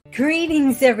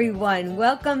Greetings, everyone.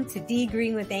 Welcome to Be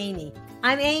Green with Amy.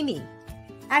 I'm Amy.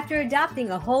 After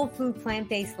adopting a whole food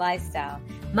plant-based lifestyle,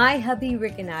 my hubby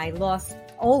Rick and I lost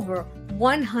over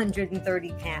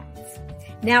 130 pounds.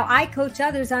 Now I coach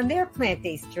others on their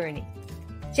plant-based journey.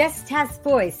 Just Task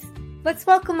Voice. Let's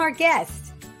welcome our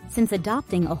guest. Since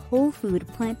adopting a whole food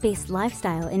plant-based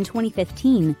lifestyle in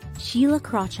 2015, Sheila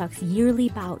Krawchuk's yearly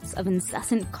bouts of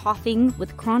incessant coughing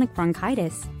with chronic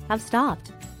bronchitis have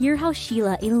stopped. Hear how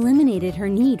Sheila eliminated her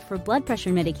need for blood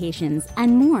pressure medications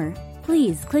and more.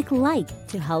 Please click like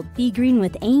to help Be Green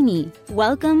with Amy.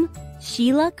 Welcome,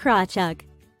 Sheila Krawchuk.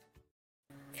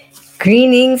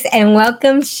 Greetings and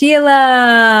welcome,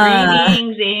 Sheila.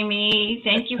 Greetings, Amy.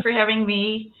 Thank you for having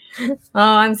me. Oh,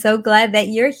 I'm so glad that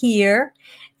you're here.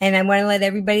 And I want to let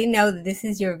everybody know that this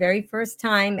is your very first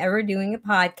time ever doing a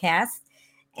podcast.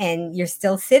 And you're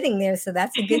still sitting there, so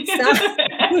that's a good sign.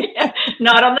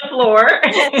 Not on the floor.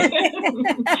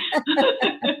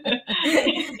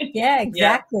 Yeah,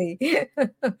 exactly. Yeah.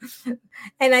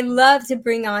 And I love to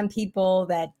bring on people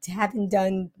that haven't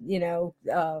done,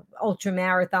 ultra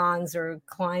marathons or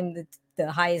climbed the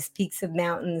highest peaks of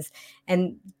mountains,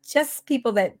 and just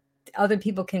people that other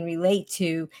people can relate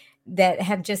to, that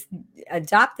have just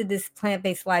adopted this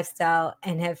plant-based lifestyle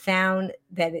and have found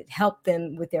that it helped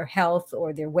them with their health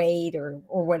or their weight or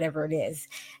whatever it is.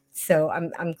 So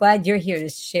I'm glad you're here to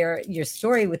share your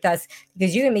story with us,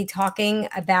 because you're going to be talking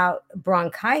about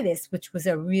bronchitis, which was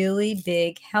a really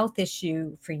big health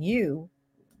issue for you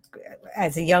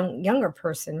as a younger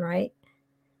person, right?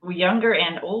 Younger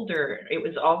and older. It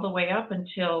was all the way up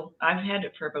until I've had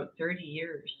it for about 30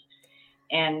 years.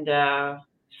 And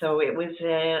so it was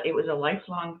a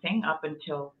lifelong thing up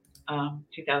until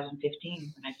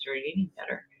 2015 when I started eating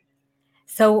better.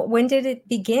 So when did it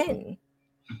begin?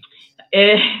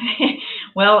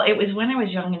 Well, it was when I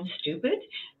was young and stupid,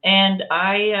 and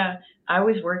I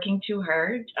was working too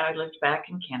hard. I lived back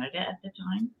in Canada at the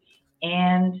time,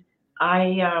 and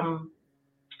I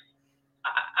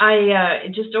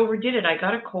just overdid it. I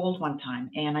got a cold one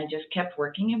time, and I just kept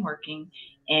working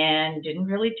and didn't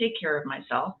really take care of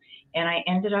myself. And I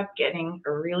ended up getting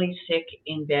really sick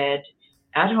in bed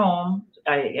at home.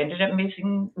 I ended up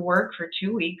missing work for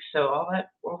 2 weeks. So all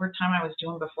that overtime I was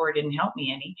doing before didn't help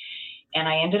me any. And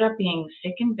I ended up being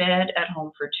sick in bed at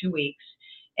home for 2 weeks.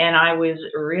 And I was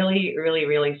really, really,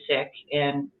 really sick.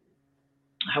 And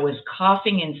I was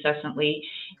coughing incessantly.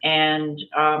 And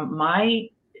my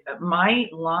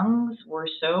lungs were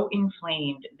so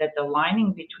inflamed that the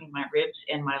lining between my ribs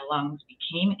and my lungs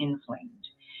became inflamed.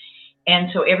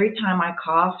 And so every time I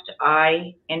coughed,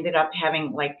 I ended up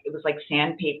having it was like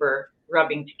sandpaper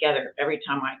rubbing together every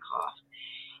time I coughed.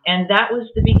 And that was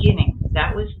the beginning.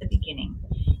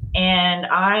 And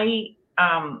I,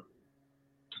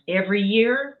 every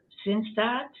year since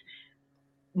that,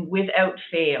 without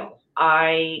fail,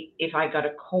 if I got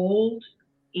a cold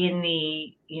in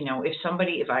the, if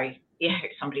somebody had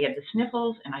the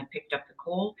sniffles and I picked up the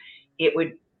cold, it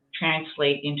would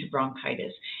translate into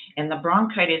bronchitis. And the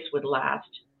bronchitis would last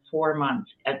 4 months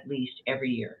at least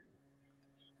every year.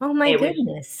 Oh my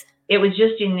goodness. It was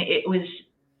just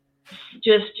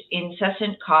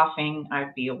incessant coughing.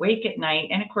 I'd be awake at night.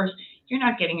 And of course, you're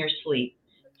not getting your sleep.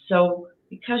 So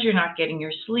because you're not getting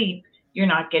your sleep, you're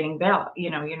not getting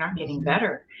you're not getting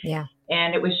better. Yeah.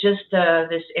 And it was just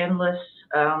this endless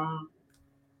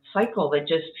cycle that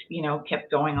just, kept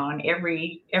going on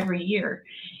every year.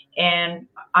 And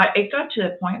it got to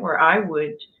the point where I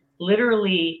would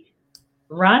literally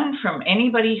run from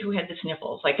anybody who had the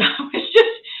sniffles.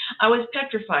 I was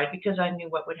petrified because I knew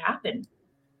what would happen.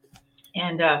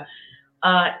 And,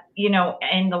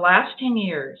 in the last 10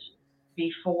 years,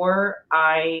 before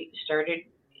I started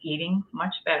eating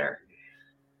much better,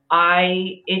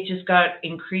 it just got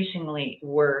increasingly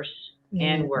worse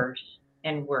and worse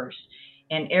and worse.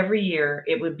 And every year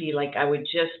it would be like I would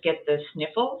just get the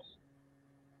sniffles,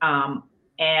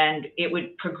 and it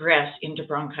would progress into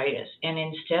bronchitis. And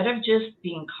instead of just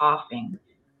being coughing,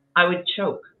 I would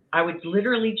choke. I would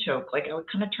literally choke. I would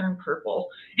kind of turn purple.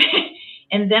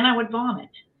 And then I would vomit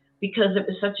because it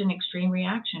was such an extreme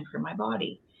reaction for my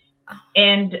body.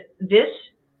 And this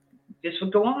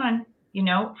would go on,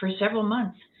 for several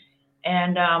months.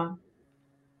 And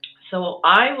so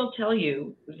I will tell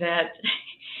you that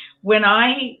when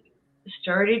I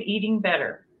started eating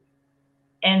better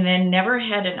and then never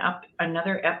had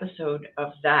another episode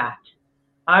of that,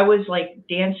 I was like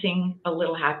dancing a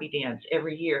little happy dance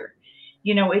every year.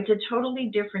 It's a totally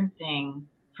different thing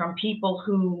from people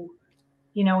who,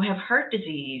 have heart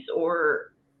disease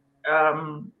or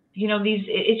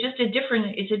it's just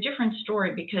it's a different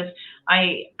story, because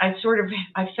I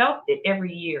felt it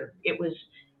every year. It was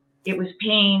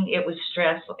pain, it was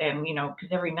stress, and because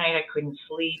every night I couldn't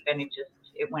sleep, and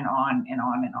it went on and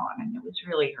on and on, and it was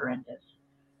really horrendous.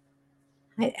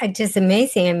 I just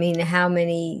amazing. I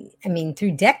mean,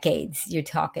 through decades you're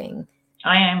talking.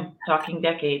 I am talking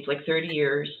decades, like 30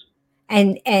 years.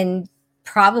 And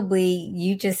probably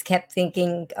you just kept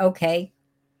thinking, okay,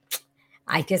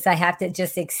 I guess I have to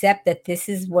just accept that this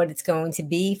is what it's going to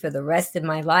be for the rest of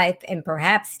my life, and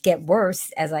perhaps get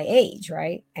worse as I age,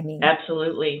 right? I mean,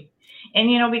 absolutely.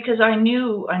 And because I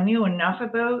knew enough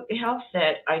about health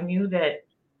that I knew that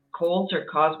colds are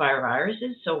caused by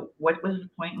viruses. So what was the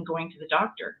point in going to the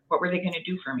doctor? What were they going to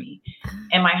do for me?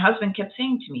 And my husband kept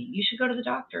saying to me, "You should go to the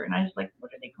doctor." And I was like,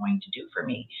 "What are they going to do for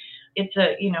me?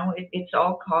 It's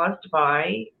all caused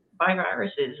by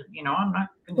viruses. I'm not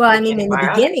going to well, I take mean, in the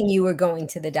antibiotics." beginning, you were going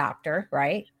to the doctor,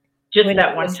 right? Just When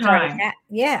that it one was starting time.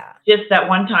 yeah. Just that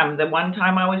one time. The one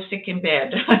time I was sick in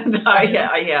bed.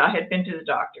 I had been to the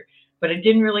doctor. But it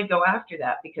didn't really go after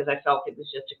that, because I felt it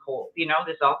was just a cold.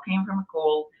 This all came from a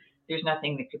cold. There's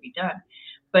nothing that could be done.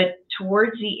 But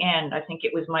towards the end, I think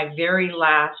it was my very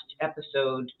last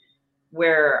episode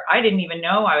where I didn't even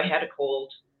know I had a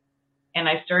cold, and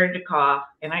I started to cough,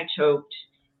 and I choked,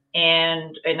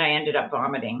 and I ended up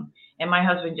vomiting. And my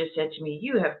husband just said to me,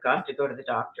 "You have got to go to the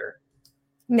doctor."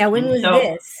 Now, when And was so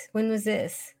this? When was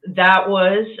this? that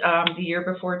was the year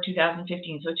before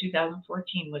 2015. So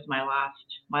 2014 was my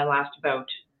last bout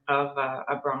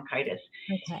of bronchitis.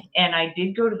 Okay. And I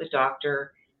did go to the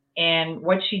doctor, and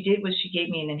what she did was she gave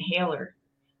me an inhaler.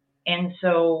 And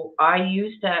so I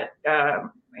used that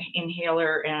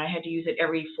inhaler, and I had to use it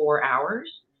every 4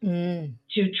 hours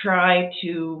to try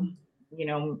to,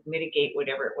 mitigate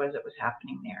whatever it was that was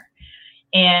happening there.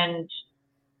 And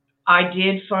I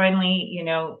did finally,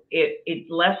 it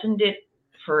lessened it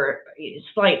for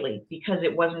slightly, because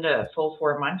it wasn't a full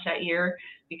 4 months that year,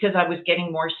 because I was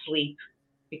getting more sleep,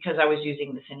 because I was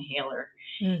using this inhaler.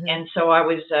 Mm-hmm. And so I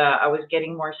was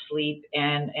getting more sleep,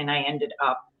 and I ended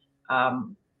up,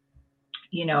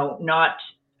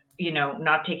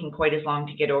 not taking quite as long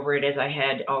to get over it as I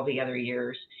had all the other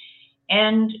years.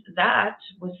 And that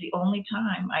was the only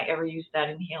time I ever used that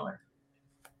inhaler,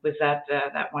 was that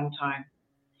one time.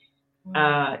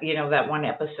 That one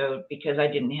episode, because I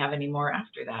didn't have any more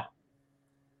after that.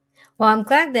 Well, I'm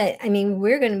glad that,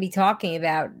 we're going to be talking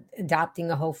about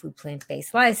adopting a whole food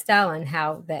plant-based lifestyle and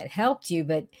how that helped you,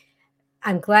 but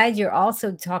I'm glad you're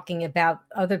also talking about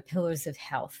other pillars of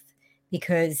health,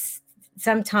 because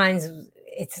sometimes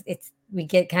we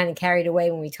get kind of carried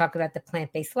away when we talk about the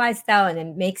plant-based lifestyle, and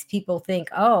it makes people think,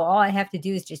 oh, all I have to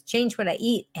do is just change what I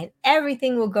eat and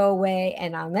everything will go away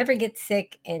and I'll never get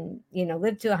sick and,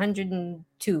 live to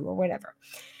 102 or whatever.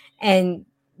 And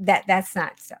that's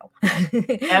not so.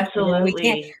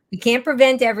 Absolutely. We can't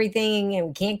prevent everything, and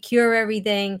we can't cure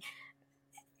everything.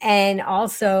 And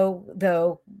also,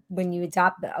 though, when you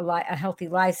adopt a healthy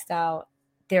lifestyle,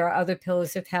 there are other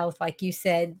pillars of health, like you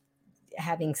said,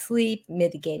 having sleep,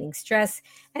 mitigating stress,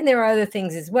 and there are other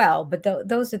things as well. But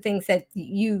those are things that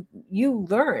you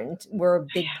learned were a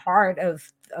big part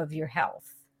of your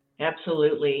health.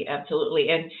 Absolutely, absolutely.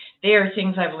 And they are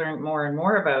things I've learned more and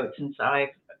more about since I've,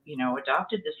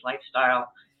 adopted this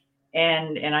lifestyle.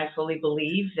 And I fully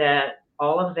believe that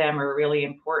all of them are really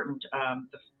important.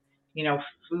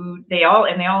 Food, they all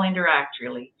interact,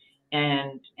 really.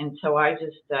 And so I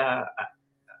just,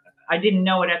 I didn't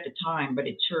know it at the time, but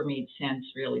it sure made sense,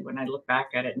 really, when I look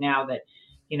back at it now, that,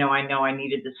 I know I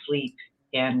needed the sleep,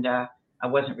 and I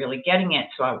wasn't really getting it.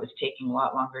 So I was taking a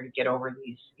lot longer to get over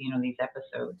these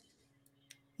episodes.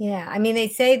 Yeah. They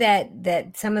say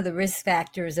that some of the risk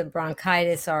factors of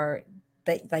bronchitis are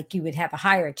that, like, you would have a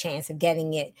higher chance of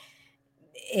getting it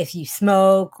if you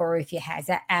smoke, or if you have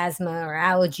asthma or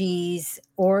allergies,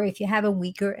 or if you have a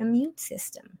weaker immune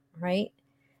system, right?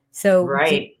 So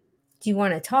right. Do you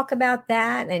want to talk about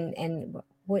that, and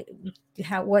what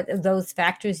of those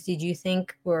factors did you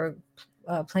think were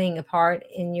playing a part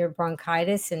in your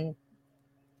bronchitis, and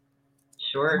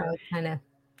sure, how it kind of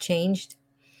changed?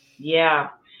 Yeah,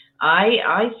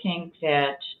 I think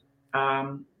that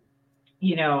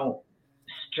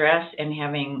stress and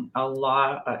having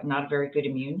not a very good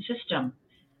immune system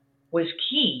was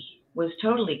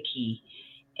totally key,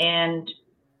 and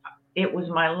it was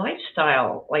my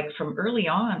lifestyle, like from early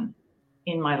on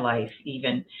in my life,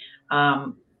 even.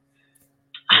 I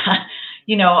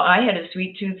had a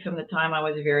sweet tooth from the time I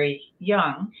was very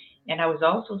young, and I was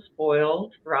also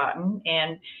spoiled rotten,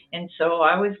 and so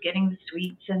I was getting the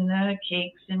sweets and the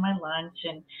cakes in my lunch,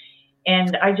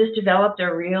 And I just developed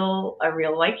a real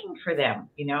liking for them,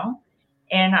 you know.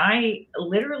 And I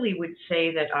literally would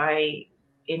say that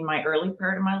in my early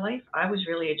part of my life, I was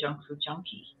really a junk food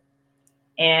junkie.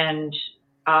 And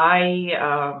I,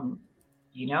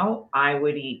 I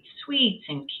would eat sweets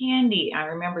and candy. I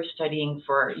remember studying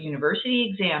for university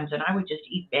exams, and I would just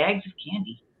eat bags of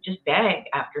candy, just bag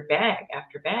after bag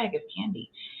after bag of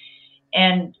candy.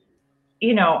 And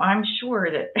I'm sure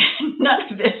that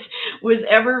none of this was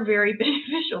ever very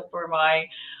beneficial for my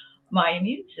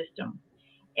immune system.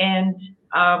 And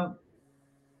I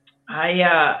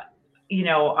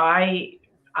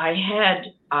had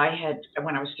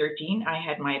when I was 13, I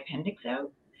had my appendix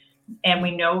out, and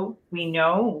we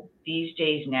know these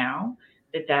days now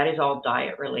that is all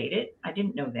diet related. I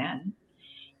didn't know then.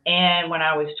 And when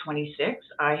I was 26,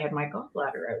 I had my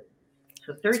gallbladder out.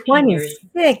 So 13 years.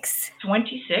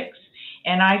 26.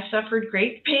 And I suffered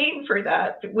great pain with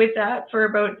that for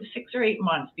about 6 or 8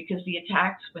 months, because the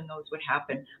attacks, when those would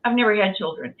happen, I've never had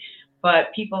children,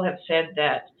 but people have said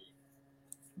that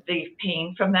the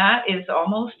pain from that is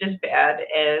almost as bad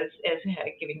as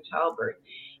giving childbirth.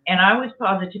 And I was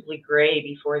positively gray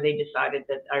before they decided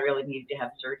that I really needed to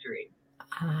have surgery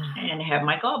and have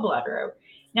my gallbladder out.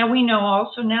 Now, we know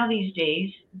also now these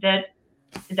days that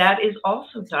is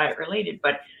also diet related,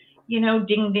 but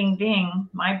ding, ding, ding,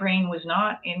 my brain was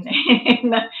not in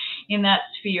that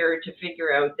sphere to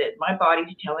figure out that my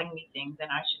body's telling me things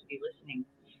and I should be listening.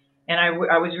 And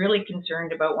I was really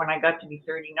concerned about when I got to be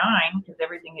 39, because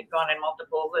everything had gone in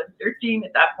multiples of 13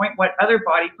 at that point, what other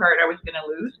body part I was going to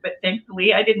lose. But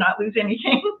thankfully, I did not lose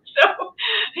anything. So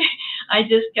I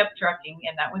just kept trucking,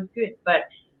 and that was good. But,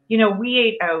 we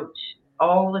ate out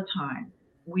all the time.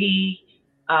 We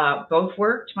both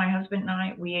worked, my husband and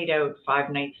I. We ate out 5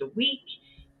 nights a week.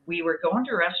 We were going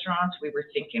to restaurants. We were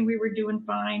thinking we were doing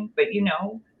fine. But,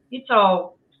 it's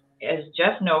all, as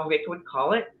Jeff Novick would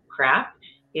call it, crap.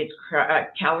 It's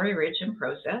calorie rich and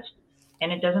processed.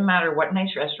 And it doesn't matter what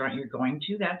nice restaurant you're going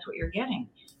to, that's what you're getting.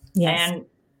 Yes. And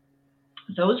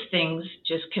those things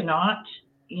just cannot,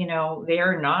 they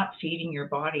are not feeding your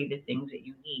body the things that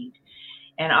you need.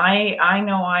 And I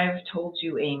know I've told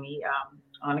you, Amy,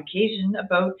 on occasion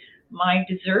about my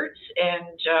desserts,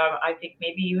 and I think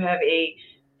maybe you have a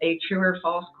true or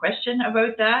false question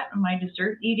about that, my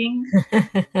dessert eating.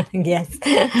 Yes,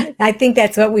 I think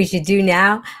that's what we should do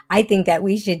now. I think that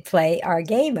we should play our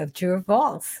game of true or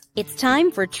false. It's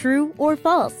time for True or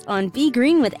False on Be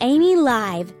Green with Amy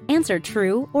Live. Answer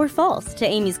true or false to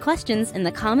Amy's questions in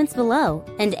the comments below,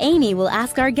 and Amy will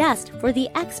ask our guest for the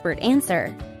expert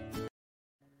answer.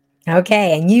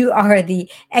 Okay, and you are the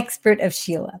expert of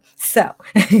Sheila. So,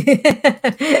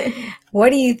 what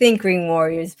do you think, Green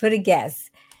Warriors? Put a guess.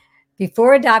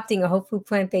 Before adopting a whole food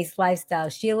plant-based lifestyle,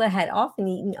 Sheila had often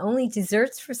eaten only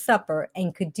desserts for supper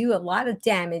and could do a lot of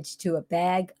damage to a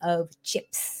bag of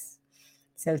chips.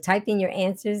 So type in your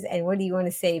answers, and what do you want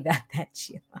to say about that,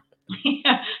 Sheila?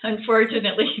 Yeah,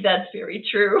 unfortunately, that's very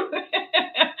true.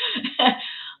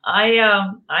 I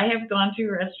have gone to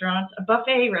restaurants,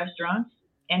 buffet restaurants,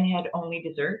 and had only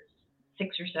desserts,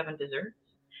 6 or 7 desserts.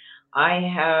 I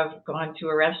have gone to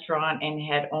a restaurant and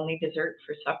had only dessert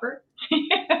for supper.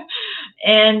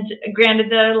 And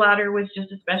granted, the latter was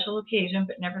just a special occasion,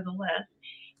 but nevertheless.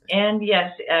 And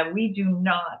yes, we do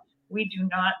not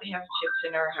have chips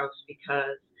in our house,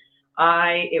 because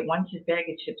once a bag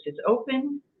of chips is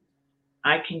open,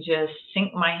 I can just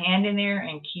sink my hand in there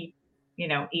and keep,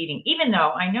 eating, even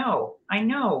though I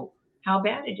know how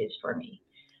bad it is for me.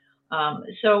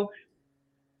 So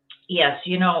yes,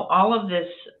 all of this,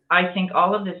 I think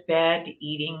all of this bad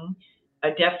eating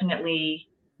definitely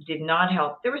did not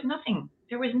help. There was nothing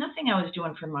I was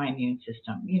doing for my immune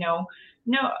system.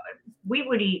 No, we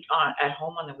would eat at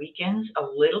home on the weekends, a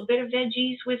little bit of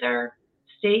veggies with our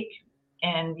steak,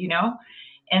 and,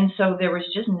 and so there was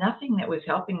just nothing that was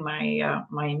helping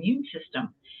my immune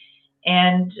system.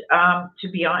 And to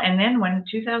be honest, and then when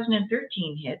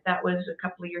 2013 hit, that was a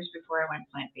couple of years before I went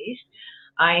plant-based,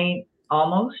 I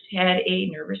almost had a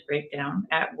nervous breakdown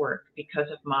at work because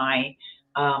of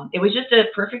it was just a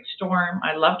perfect storm.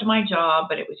 I loved my job,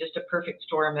 but it was just a perfect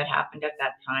storm that happened at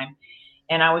that time.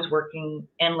 And I was working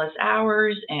endless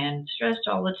hours and stressed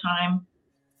all the time.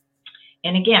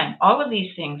 And again, all of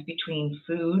these things, between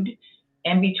food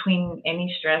and between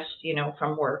any stress,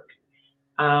 from work,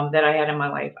 that I had in my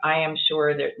life, I am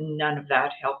sure that none of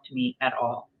that helped me at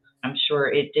all. I'm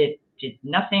sure it did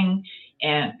nothing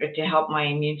and to help my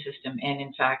immune system, and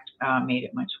in fact made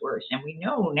it much worse. And we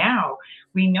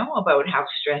know about how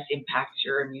stress impacts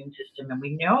your immune system, and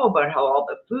we know about how all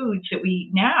the foods that we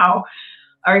eat now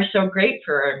are so great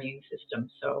for our immune system.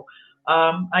 So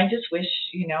I just wish,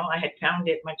 I had found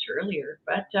it much earlier,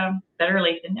 but better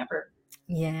late than never.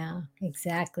 Yeah,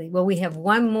 exactly. Well, we have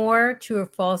one more true or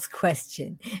false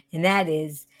question, and that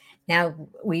is now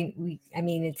I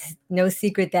mean, it's no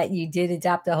secret that you did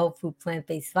adopt a whole food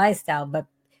plant-based lifestyle, but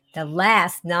the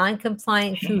last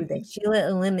non-compliant food that Sheila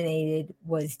eliminated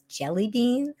was jelly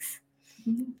beans.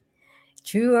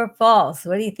 True or false?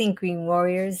 What do you think, Green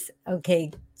Warriors?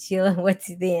 Okay, Sheila, what's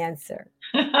the answer?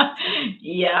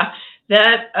 Yeah,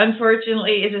 that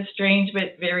unfortunately is a strange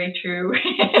but very true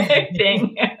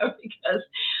thing because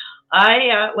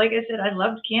like I said, I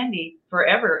loved candy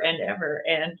forever and ever,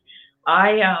 and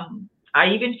I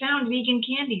even found vegan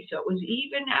candy. So it was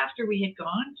even after we had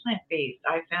gone plant based,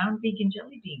 I found vegan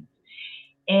jelly beans,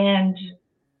 and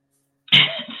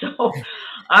so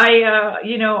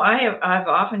I've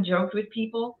often joked with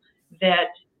people that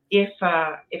if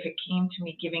it came to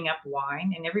me giving up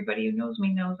wine, and everybody who knows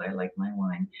me knows I like my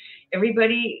wine.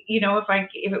 Everybody,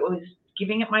 if it was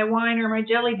giving up my wine or my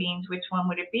jelly beans, which one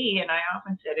would it be? And I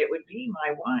often said it would be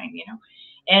my wine.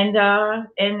 And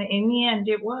in the end,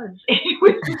 it was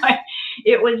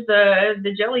it was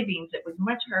the jelly beans. It was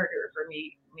much harder for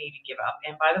me to give up.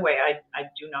 And by the way, I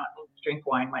do not drink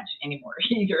wine much anymore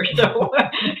either. So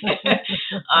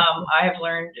I have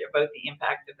learned about the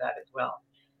impact of that as well.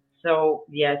 So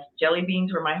yes, jelly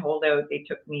beans were my holdout. They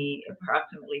took me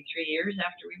approximately 3 years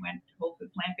after we went whole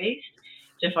food plant based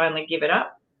to finally give it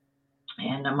up.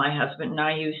 And my husband and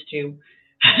I used to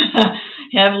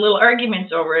have little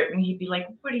arguments over it, and he'd be like,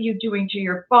 "What are you doing to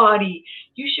your body?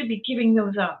 You should be giving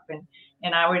those up."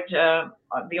 And I would,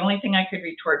 the only thing I could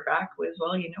retort back was,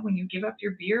 "Well, when you give up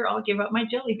your beer, I'll give up my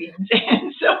jelly beans."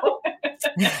 And so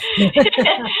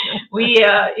we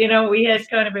had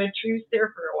kind of a truce there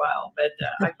for a while, but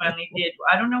I finally did.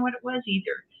 I don't know what it was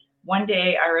either. One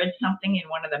day I read something in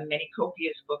one of the many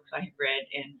copious books I had read,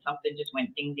 and something just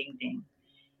went ding, ding, ding.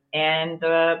 And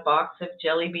the box of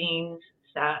jelly beans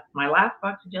my last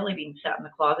box of jelly beans sat in the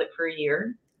closet for a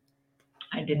year.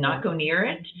 I did not go near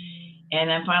it. And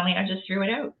then finally I just threw it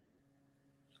out.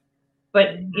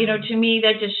 But, to me,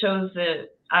 that just shows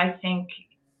that I think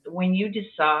when you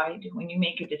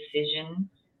make a decision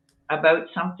about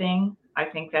something, I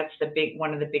think that's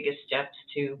one of the biggest steps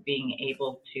to being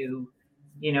able to,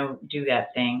 do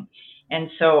that thing. And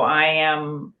so I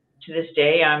am, to this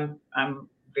day, I'm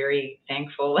very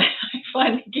thankful that I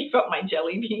finally gave up my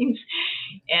jelly beans,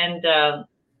 and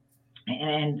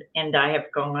I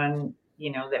have gone,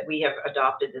 that we have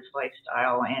adopted this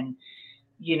lifestyle, and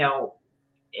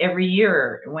every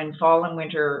year when fall and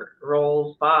winter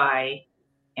rolls by,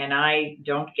 and I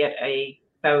don't get a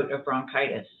bout of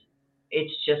bronchitis,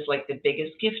 it's just like the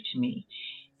biggest gift to me,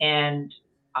 and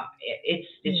it's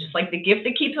just like the gift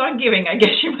that keeps on giving, I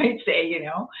guess you might say,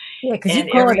 Yeah, because you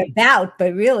call it a bout,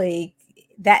 but really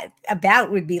that about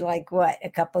would be like what, a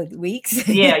couple of weeks?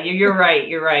 Yeah, you're right.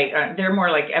 They're more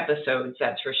like episodes,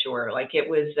 that's for sure. Like it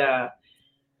was,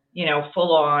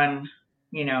 full on,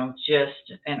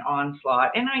 just an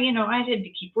onslaught. And I had to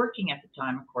keep working at the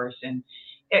time, of course, and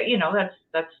that's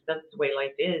the way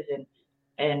life is,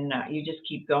 and you just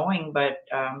keep going. But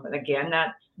again,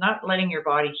 that's not letting your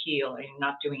body heal and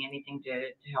not doing anything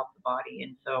to help the body.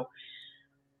 And so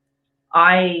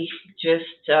I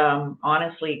just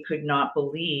honestly could not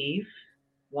believe,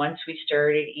 once we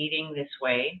started eating this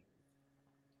way,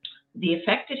 the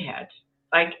effect it had.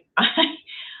 Like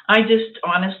I just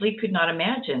honestly could not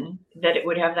imagine that it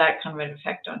would have that kind of an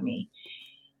effect on me.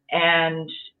 And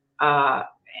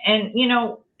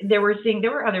there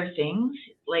were other things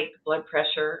like blood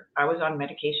pressure. I was on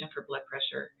medication for blood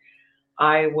pressure.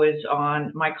 My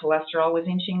cholesterol was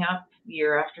inching up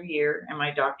year after year, and my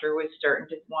doctor was starting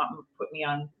to want to put me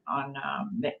on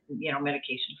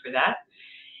medication for that.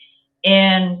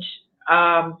 And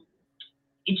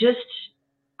it just,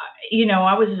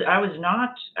 I was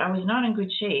not in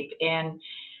good shape, and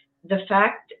the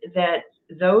fact that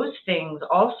those things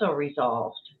also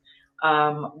resolved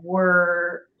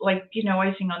were like,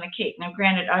 icing on the cake. Now,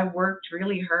 granted, I worked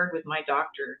really hard with my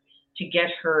doctor to get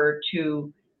her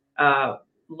to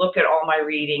look at all my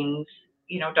readings.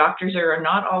 Doctors are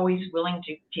not always willing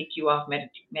to take you off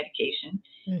medication.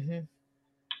 Mm-hmm.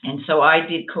 And so I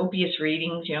did copious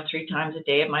readings, 3 times a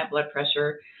day of my blood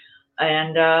pressure.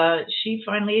 And she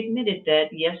finally admitted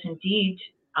that, yes, indeed,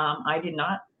 I did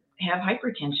not have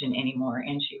hypertension anymore.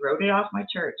 And she wrote it off my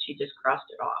chart. She just crossed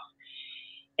it off.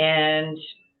 And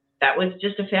that was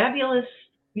just a fabulous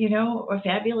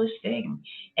thing.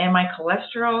 And my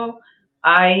cholesterol,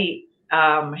 it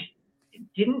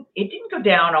didn't go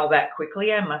down all that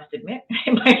quickly, I must admit.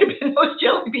 It might have been those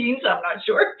jelly beans, I'm not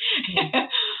sure.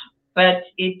 But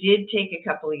it did take a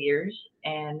couple of years,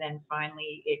 and then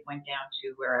finally it went down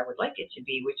to where I would like it to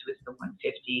be, which was the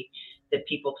 150 that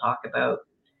people talk about,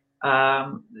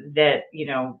 that,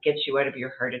 gets you out of the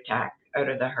heart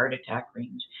attack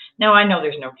range. Now, I know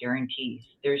there's no guarantees.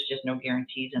 There's just no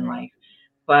guarantees in life.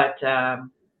 But,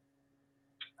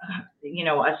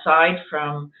 aside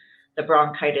from the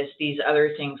bronchitis, these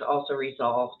other things also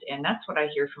resolved. And that's what I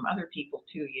hear from other people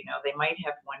too. They might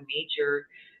have one major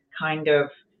kind of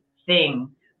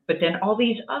thing, but then all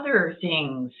these other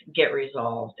things get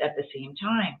resolved at the same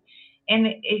time. And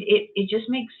it just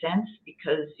makes sense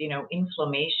because,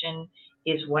 inflammation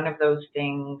is one of those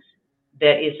things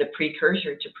that is a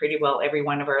precursor to pretty well every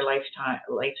one of our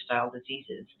lifestyle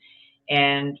diseases.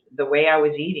 And the way I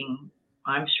was eating,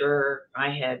 I'm sure I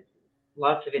had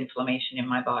lots of inflammation in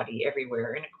my body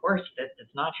everywhere. And of course,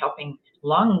 that's not helping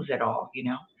lungs at all,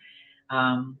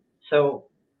 So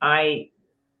I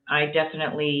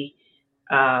definitely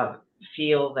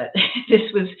feel that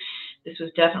this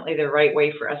was definitely the right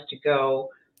way for us to go.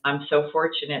 I'm so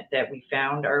fortunate that we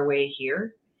found our way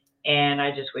here, and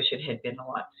I just wish it had been a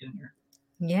lot sooner.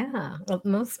 Yeah. Well,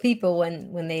 most people,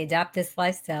 when they adopt this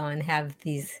lifestyle and have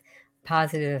these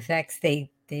positive effects, they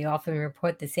often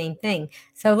report the same thing.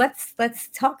 So let's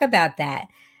talk about that.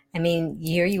 I mean,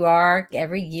 here you are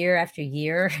every year after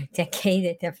year,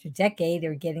 decade after decade,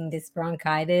 they're getting this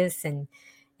bronchitis and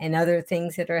other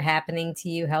things that are happening to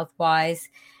you health-wise.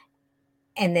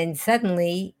 And then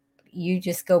suddenly you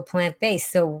just go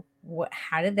plant-based. So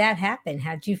how did that happen?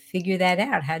 How did you figure that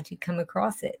out? How did you come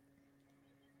across it?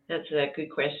 That's a good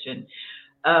question.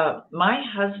 My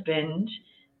husband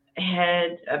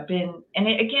had been, and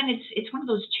again, it's one of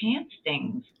those chance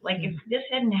things. Like if this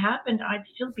hadn't happened, I'd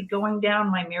still be going down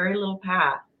my merry little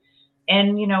path.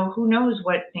 And, who knows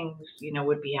what things,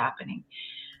 would be happening.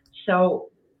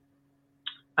 So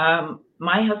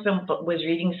my husband was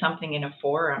reading something in a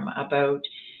forum about,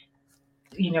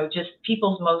 just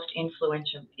people's most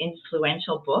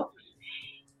influential books.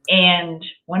 And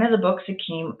one of the books that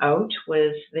came out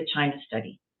was the China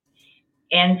Study.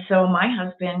 And so my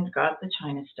husband got the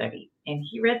China Study, and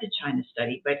he read the China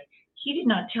Study, but he did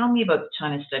not tell me about the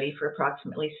China Study for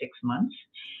approximately 6 months.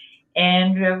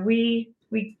 And we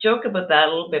joke about that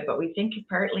a little bit, but we think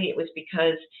partly it was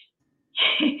because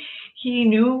he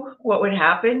knew what would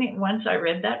happen once I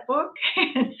read that book.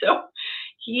 And so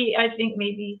he, I think,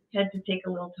 maybe had to take a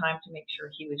little time to make sure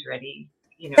he was ready,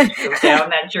 to go down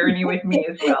that journey with me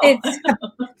as well.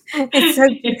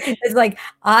 It's like,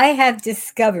 I have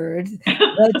discovered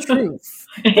the truth,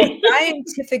 the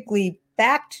scientifically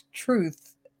backed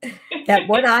truth, that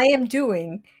what I am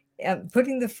doing,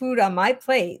 putting the food on my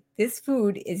plate, this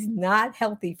food is not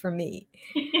healthy for me.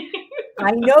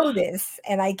 I know this,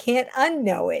 and I can't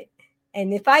unknow it.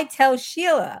 And if I tell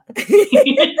Sheila,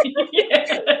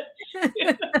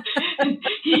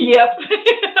 yep,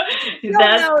 you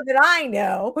don't know that I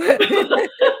know.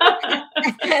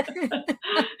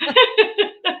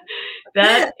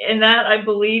 that I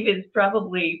believe is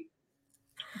probably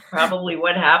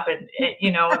what happened.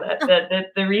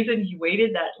 The reason he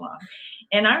waited that long.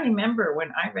 And I remember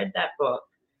when I read that book,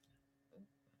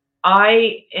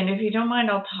 and if you don't mind,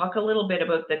 I'll talk a little bit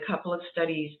about the couple of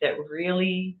studies that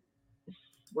really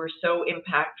were so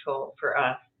impactful for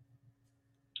us.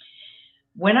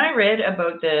 When I read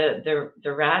about the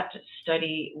rat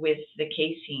study with the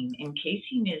casein, and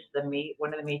casein is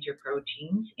one of the major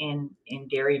proteins in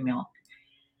dairy milk,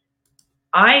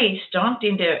 I stomped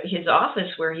into his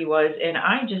office where he was, and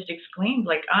I just exclaimed,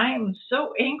 like, I am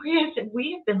so angry. I said,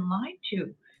 we have been lied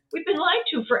to. We've been lied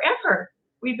to forever.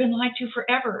 We've been lied to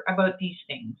forever about these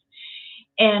things.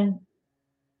 And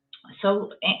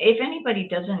so if anybody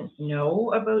doesn't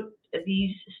know about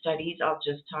these studies, I'll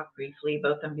just talk briefly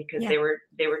about them because they were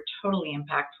totally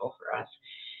impactful for us.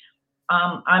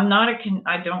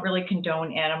 I don't really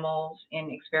condone animals in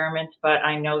experiments, but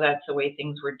I know that's the way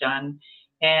things were done.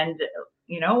 And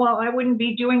I wouldn't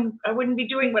be doing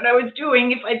what I was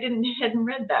doing if I hadn't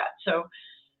read that. So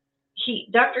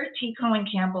Dr. T. Colin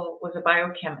Campbell was a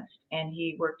biochemist, and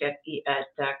he worked at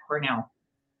Cornell.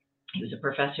 He was a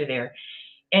professor there,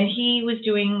 and he was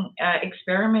doing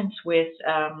experiments with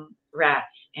rats.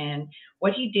 And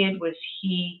what he did was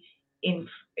he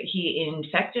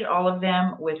infected all of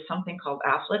them with something called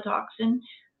aflatoxin.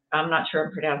 I'm not sure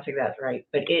I'm pronouncing that right,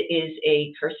 but it is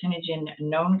a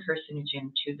known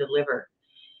carcinogen to the liver.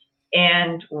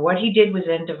 And what he did was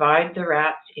then divide the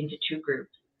rats into two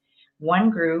groups. One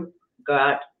group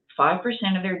got 5%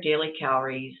 of their daily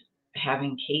calories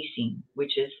having casein,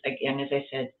 which is, again, as I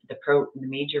said, the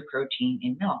major protein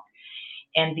in milk.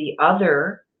 And the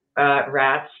other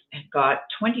rats got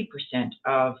 20%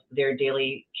 of their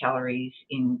daily calories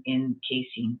in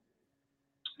casein.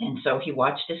 And so he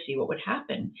watched to see what would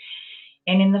happen.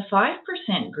 And in the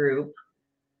 5% group,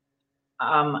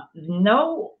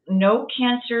 no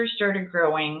cancer started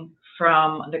growing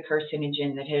from the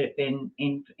carcinogen that had been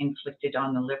inflicted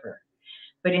on the liver.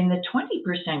 But in the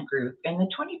 20% group, and the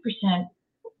 20%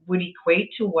 would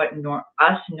equate to what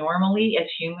us normally as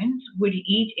humans would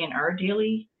eat in our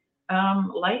daily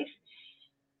life,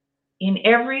 in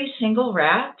every single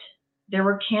rat, there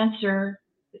were cancer.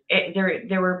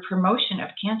 There were promotion of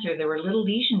cancer. There were little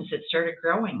lesions that started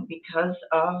growing because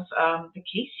of the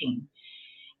casein.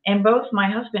 And both my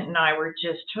husband and I were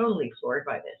just totally floored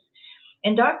by this.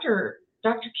 And Dr.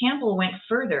 Campbell went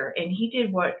further, and he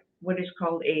did what is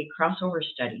called a crossover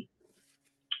study,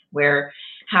 where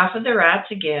half of the rats,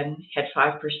 again, had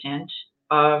 5%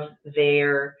 of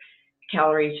their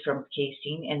calories from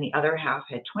casein, and the other half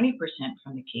had 20%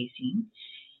 from the casein.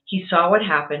 He saw what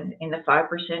happened. In the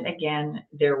 5%, again,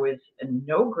 there was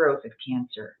no growth of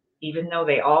cancer, even though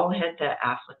they all had the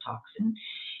aflatoxin.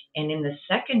 And in the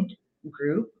second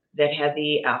group that had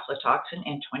the aflatoxin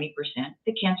and 20%,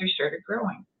 the cancer started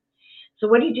growing. So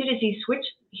what he did is he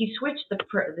switched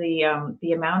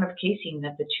the amount of casein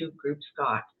that the two groups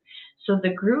got. So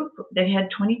the group that had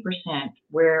 20%,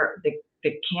 where the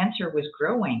cancer was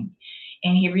growing,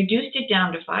 and he reduced it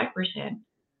down to 5%,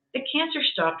 the cancer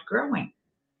stopped growing.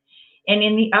 And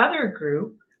in the other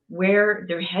group, where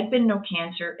there had been no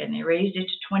cancer and they raised it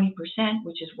to 20%,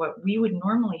 which is what we would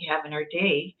normally have in our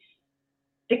day,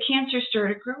 the cancer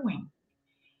started growing.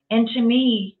 And to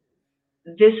me,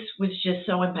 this was just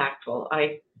so impactful.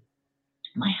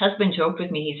 My husband joked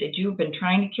with me. He said, "You've been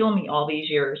trying to kill me all these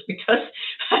years," because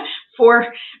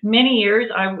for many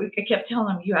years I kept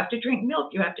telling him, "You have to drink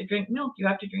milk. You have to drink milk. You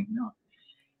have to drink milk."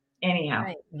 Anyhow,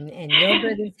 right. And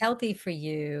yogurt is healthy for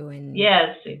you. And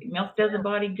yes, milk does the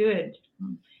body good.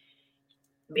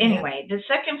 Anyway, the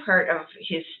second part of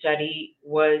his study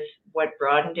was what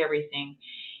broadened everything.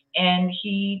 And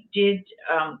he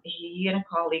and a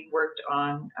colleague worked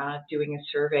on doing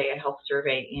a health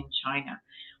survey in China,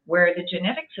 where the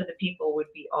genetics of the people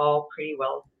would be all pretty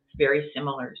well very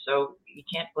similar. So you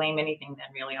can't blame anything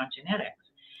then really on genetics.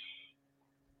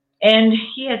 And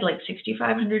he had like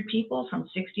 6,500 people from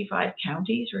 65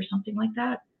 counties or something like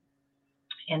that.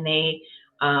 And they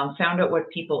found out what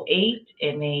people ate,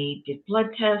 and they did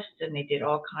blood tests, and they did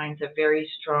all kinds of very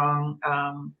strong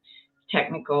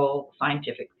technical,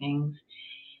 scientific things.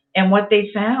 And what they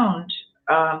found,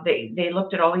 they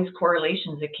looked at all these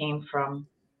correlations that came from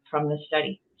the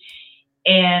study.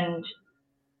 And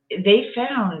they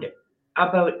found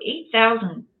about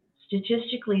 8,000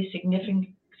 statistically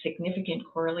significant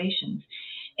correlations.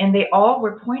 And they all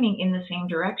were pointing in the same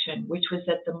direction, which was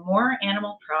that the more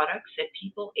animal products that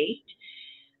people ate,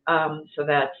 so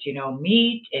that's,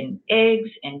 meat and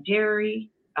eggs and dairy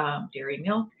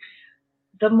milk,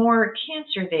 the more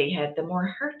cancer they had, the more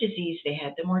heart disease they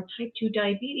had, the more type 2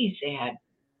 diabetes they had.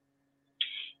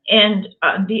 And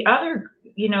the other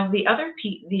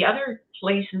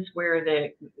places where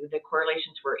the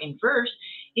correlations were inverse,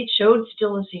 it showed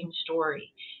still the same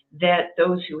story, that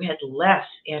those who had less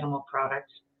animal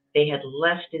products, they had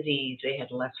less disease, they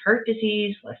had less heart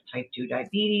disease, less type 2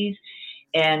 diabetes,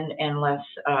 and less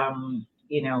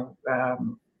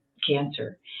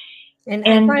cancer. And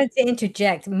I wanted to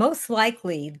interject, most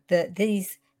likely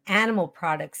these animal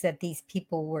products that these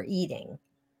people were eating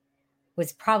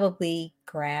was probably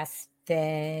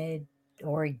grass-fed,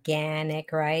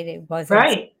 organic, right? It wasn't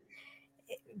right.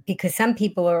 Because some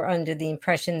people are under the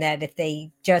impression that if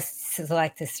they just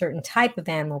select a certain type of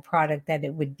animal product, that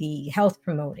it would be health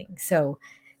promoting. So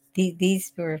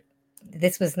this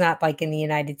was not like in the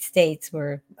United States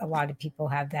where a lot of people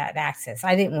have that access.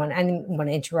 I didn't want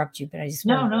to interrupt you, but I just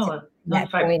wanted to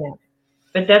that point out.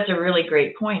 But that's a really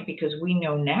great point, because we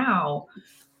know now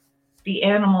the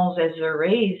animals, as they're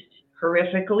raised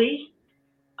horrifically,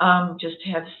 just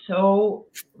have so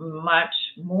much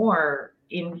more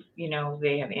in,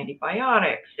 they have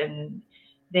antibiotics, and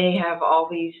they have all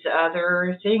these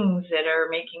other things that are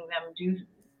making them do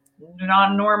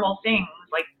non-normal things,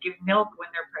 like give milk when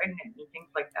they're pregnant and things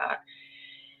like that.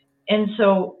 And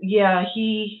so,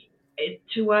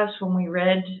 to us, when we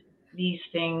read these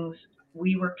things,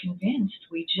 we were convinced.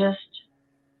 We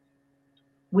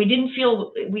didn't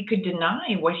feel we could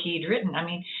deny what he'd written. I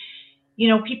mean,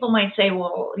 people might say,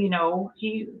 well,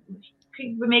 he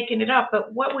could be making it up,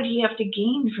 but what would he have to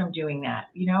gain from doing that?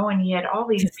 And he had all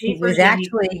these papers.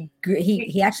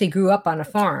 He actually grew up on a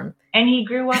farm. And he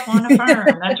grew up on a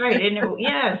farm. That's right.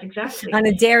 Yes, exactly. On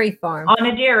a dairy farm. On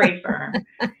a dairy farm.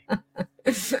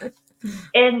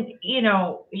 And, you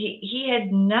know, he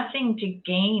had nothing to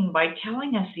gain by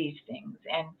telling us these things.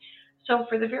 And so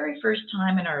for the very first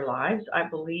time in our lives, I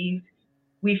believe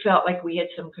we felt like we had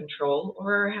some control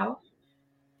over our health.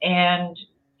 And,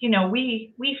 you know,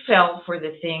 we fell for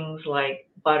the things like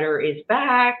butter is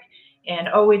back, and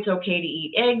oh, it's okay to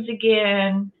eat eggs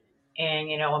again, and,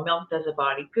 you know, a milk does a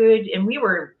body good. And we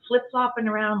were flip-flopping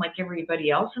around like everybody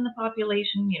else in the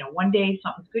population. You know, one day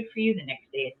something's good for you, the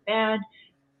next day it's bad.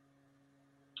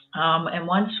 And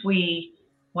once we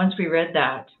read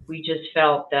that, we just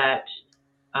felt that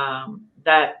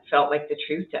that felt like the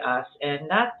truth to us, and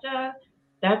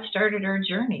that started our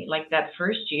journey. Like that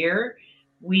first year,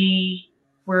 we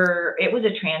it was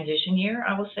a transition year.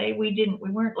 I will say we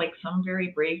weren't like some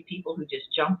very brave people who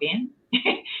just jump in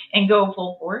and go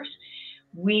full force.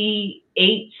 We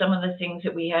ate some of the things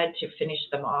that we had to finish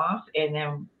them off, and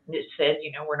then it said,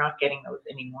 you know, we're not getting those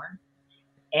anymore.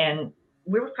 And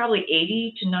we were probably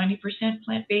 80 to 90%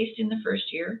 plant-based in the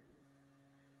first year.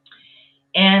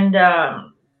 And,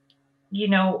 you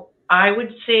know, I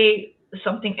would say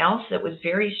something else that was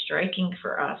very striking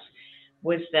for us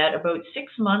was that about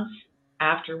 6 months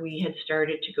after we had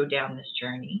started to go down this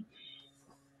journey,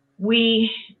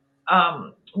 we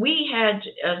had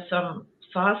some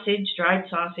dried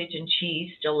sausage and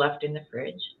cheese still left in the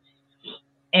fridge.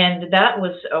 And that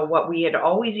was what we had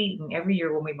always eaten every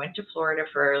year when we went to Florida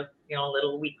for, you know, a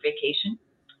little week vacation.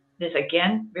 This,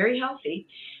 again, very healthy.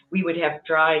 We would have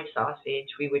dried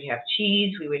sausage, we would have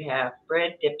cheese, we would have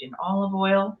bread dipped in olive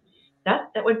oil.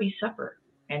 That would be supper.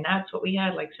 And that's what we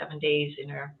had like 7 days in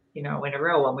a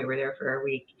row when we were there for a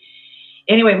week.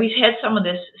 Anyway, we had some of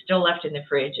this still left in the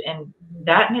fridge, and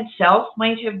that in itself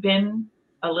might have been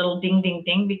a little ding, ding,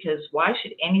 ding, because why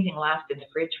should anything last in the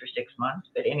fridge for 6 months?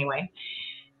 But anyway,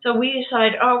 so we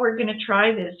decided, oh, we're going to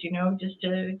try this, you know,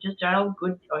 just out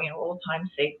good, you know, old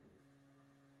time's sake.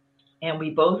 And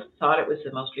we both thought it was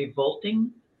the most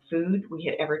revolting food we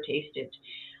had ever tasted.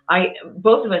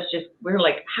 Both of us we were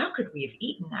like, how could we have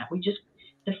eaten that?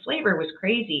 The flavor was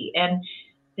crazy. And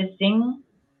the thing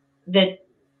that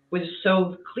was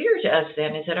so clear to us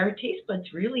then is that our taste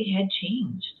buds really had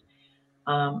changed.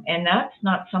 And that's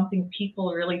not something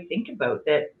people really think about,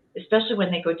 that especially when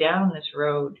they go down this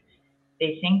road.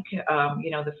 They think,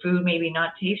 you know, the food maybe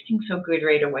not tasting so good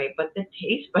right away, but the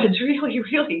taste buds really,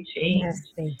 really change. Yes,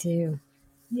 they do.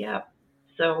 Yeah.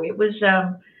 So it was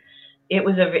a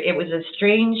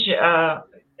strange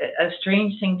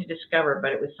thing to discover,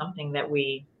 but it was something that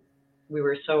we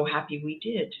were so happy we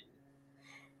did.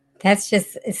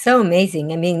 It's so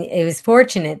amazing. I mean, it was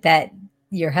fortunate that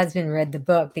your husband read the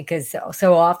book, because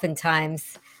so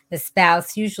oftentimes the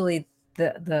spouse, usually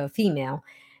the female,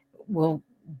 will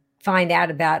find out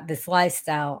about this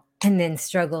lifestyle and then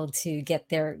struggle to get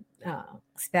their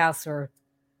spouse or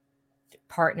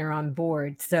partner on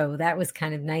board. So that was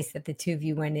kind of nice that the two of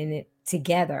you went in it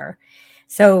together.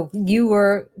 So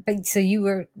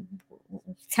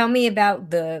tell me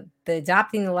about the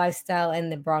adopting the lifestyle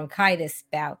and the bronchitis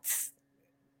bouts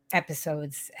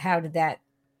episodes.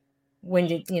 When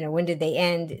did they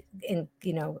end, in,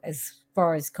 you know, as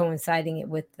far as coinciding it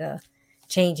with the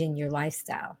change in your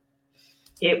lifestyle?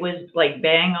 It was like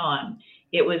bang on.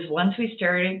 It was once we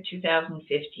started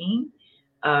 2015,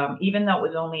 even though it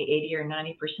was only 80 or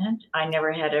 90%, I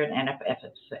never had an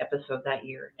episode that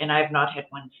year, and I've not had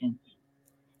one since.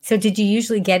 So did you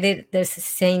usually get it the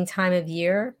same time of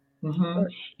year? Mm-hmm.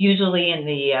 Usually in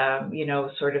the, you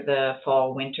know, sort of the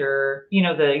fall, winter, you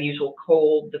know, the usual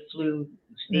cold, the flu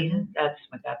season.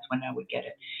 Mm-hmm. That's when I would get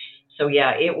it. So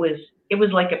yeah, it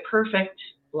was like a perfect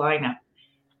lineup.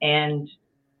 And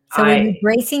so when you're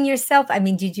bracing yourself, I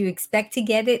mean, did you expect to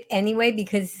get it anyway?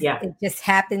 Because it just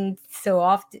happened so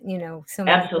often, you know, so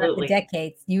much throughout the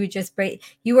decades. You would just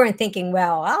you weren't thinking,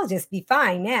 well, I'll just be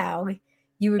fine now.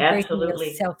 You were bracing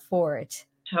yourself for it.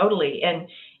 Totally. And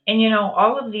you know,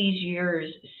 all of these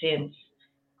years since,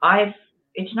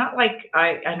 it's not like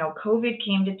I know COVID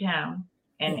came to town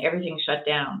and everything shut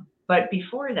down. But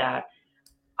before that,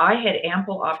 I had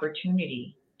ample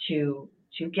opportunity to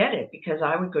get it, because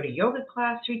I would go to yoga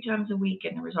class 3 times a week,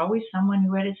 and there was always someone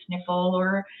who had a sniffle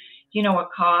or, you know, a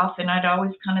cough, and I'd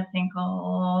always kind of think,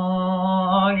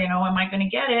 oh, you know, am I going to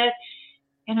get it?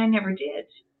 And I never did.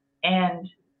 And,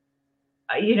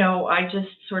 you know, I just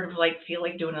sort of like feel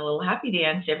like doing a little happy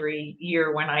dance every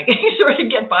year when I sort of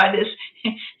get by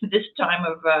this time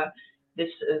of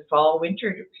this fall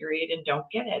winter period and don't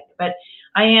get it. But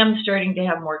I am starting to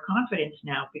have more confidence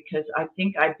now, because I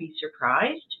think I'd be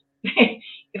surprised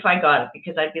if I got it,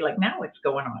 because I'd be like, now what's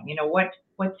going on? You know, what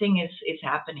thing is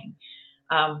happening?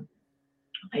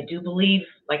 I do believe,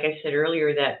 like I said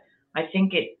earlier, that I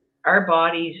think our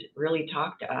bodies really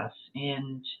talk to us,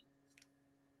 and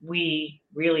we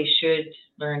really should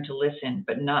learn to listen,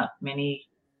 but not many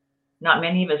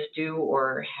of us do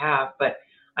or have. But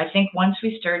I think once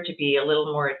we start to be a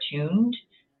little more attuned,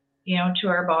 to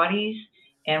our bodies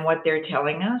and what they're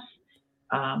telling us,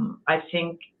 I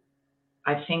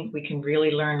think we can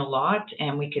really learn a lot,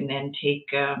 and we can then take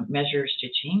measures to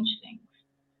change things.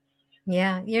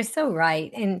 Yeah, you're so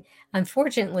right. And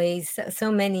unfortunately,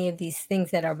 so many of these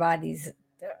things that our bodies,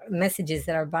 messages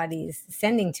that our body is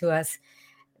sending to us,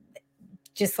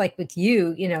 just like with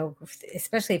you,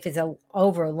 especially if it's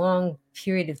over a long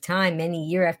period of time, many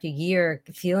year after year,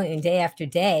 feeling and day after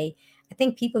day, I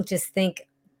think people just think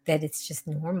that it's just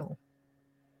normal.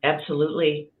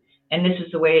 Absolutely. And this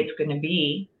is the way it's going to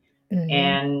be, Hmm.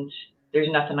 and there's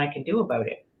nothing I can do about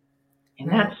it. And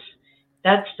Right.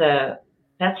 that's the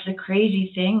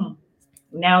crazy thing.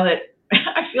 Now that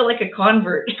I feel like a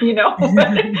convert.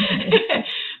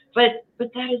 But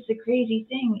that is the crazy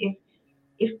thing.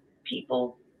 If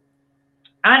people,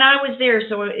 and I was there,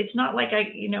 so it's not like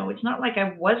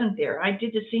I wasn't there. I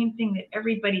did the same thing that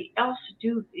everybody else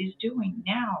is doing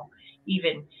now,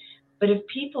 even. But if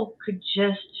people could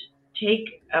just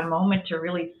take a moment to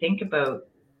really think about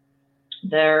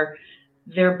their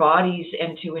their bodies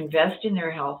and to invest in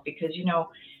their health, because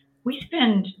we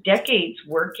spend decades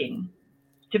working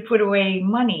to put away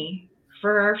money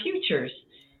for our futures.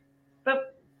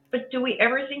 But do we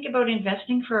ever think about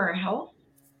investing for our health?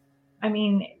 I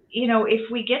mean, if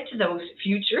we get to those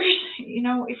futures,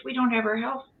 if we don't have our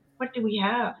health, what do we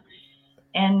have?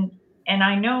 And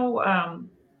I know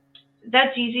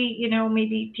that's easy.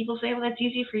 Maybe people say, well, that's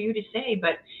easy for you to say,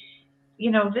 but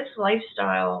this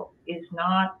lifestyle is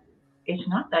not. It's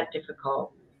not that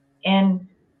difficult. And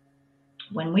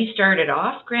when we started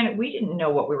off, granted, we didn't know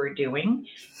what we were doing,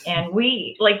 and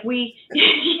yeah,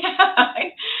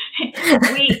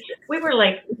 we were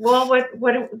like, well,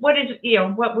 what is,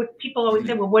 what would people always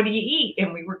say? Well, what do you eat?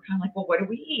 And we were kind of like, well, what do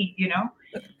we eat?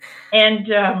 And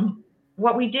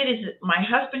what we did is my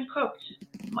husband cooked.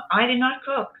 I did not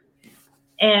cook.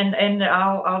 And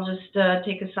I'll just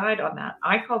take a side on that.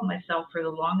 I called myself for the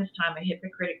longest time a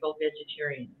hypocritical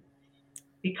vegetarian,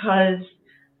 because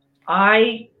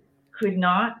I could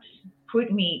not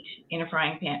put meat in a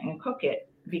frying pan and cook it,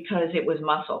 because it was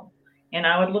muscle. And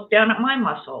I would look down at my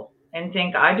muscle and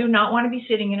think, I do not want to be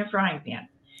sitting in a frying pan.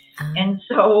 And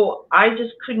so I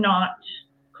just could not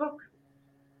cook.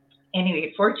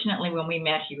 Anyway, fortunately, when we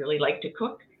met, he really liked to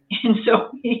cook. And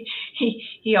so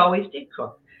he always did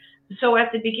cook. So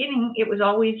at the beginning, it was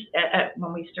always,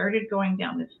 when we started going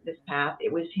down this path,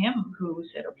 it was him who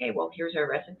said, okay, well, here's our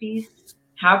recipes.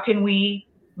 How can we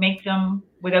make them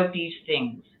without these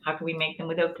things? How can we make them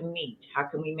without the meat? How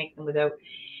can we make them without?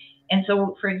 And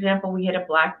so, for example, we had a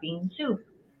black bean soup.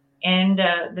 And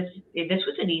this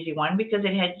was an easy one because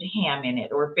it had ham in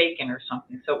it or bacon or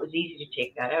something. So it was easy to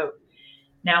take that out.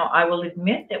 Now, I will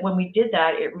admit that when we did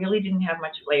that, it really didn't have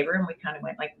much flavor, and we kind of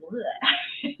went like,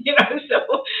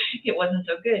 so it wasn't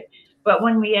so good. But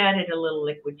when we added a little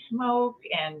liquid smoke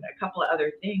and a couple of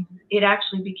other things, it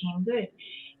actually became good.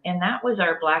 And that was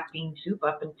our black bean soup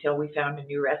up until we found a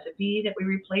new recipe that we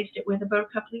replaced it with about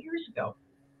a couple of years ago.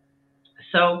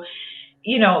 So,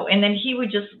 and then he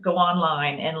would just go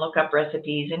online and look up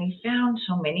recipes, and he found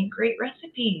so many great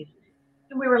recipes.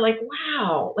 And we were like,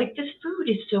 wow, like this food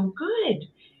is so good.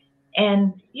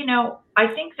 And, I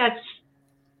think that's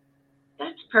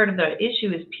part of the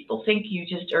issue, is people think you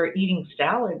just are eating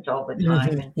salads all the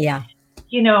time. And, Yeah.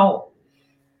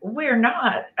 We're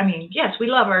not. I mean, yes, we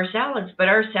love our salads, but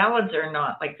our salads are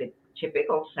not like the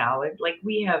typical salad. Like,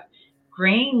 we have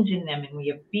grains in them, and we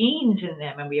have beans in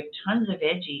them, and we have tons of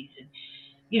veggies, and,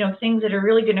 things that are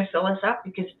really going to fill us up,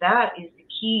 because that is the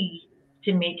key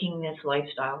to making this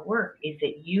lifestyle work, is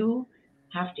that you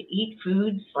have to eat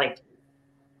foods like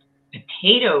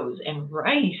potatoes and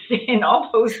rice and all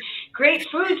those great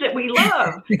foods that we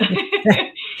love.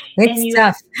 It's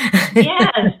tough.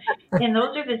 Yes. And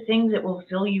those are the things that will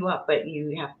fill you up, but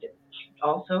you have to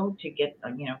also, to get,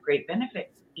 great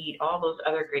benefits, eat all those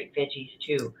other great veggies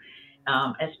too.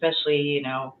 Especially,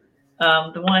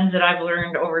 the ones that I've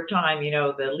learned over time,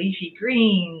 the leafy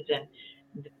greens and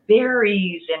the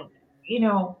berries. And,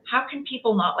 how can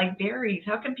people not like berries?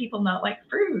 How can people not like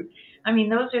fruit? I mean,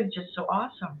 those are just so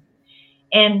awesome.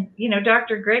 And,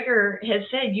 Dr. Greger has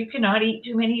said you cannot eat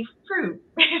too many fruit,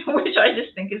 which I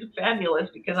just think is fabulous,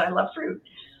 because I love fruit.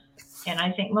 And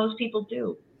I think most people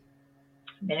do.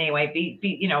 But anyway,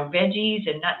 veggies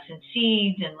and nuts and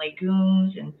seeds and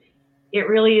legumes, and it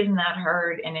really isn't that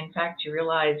hard. And in fact, you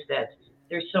realize that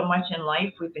there's so much in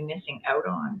life we've been missing out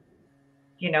on.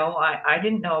 I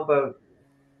didn't know about,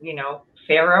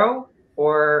 farro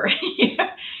or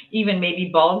even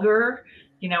maybe bulgur.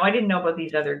 I didn't know about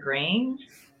these other grains.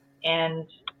 And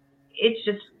it's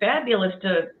just fabulous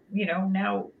to,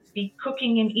 now be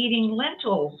cooking and eating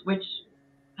lentils, which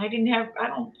I didn't have,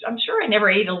 I'm sure I never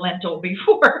ate a lentil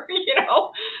before,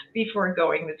 before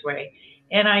going this way.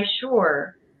 And I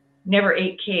sure never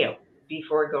ate kale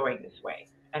before going this way.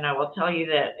 And I will tell you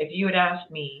that if you had asked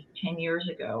me 10 years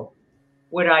ago,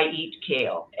 would I eat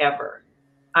kale ever?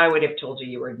 I would have told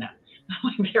you were nuts.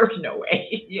 There was no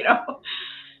way,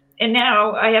 And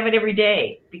now I have it every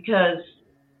day because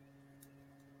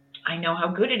I know how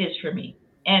good it is for me.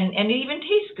 And it even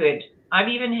tastes good. I've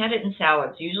even had it in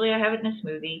salads. Usually I have it in a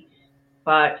smoothie,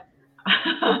 but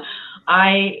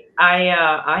I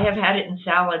have had it in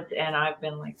salads and I've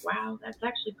been like, wow, that's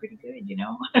actually pretty good,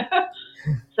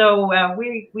 So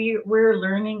we're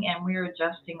learning and we're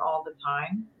adjusting all the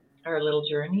time, our little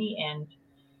journey. And,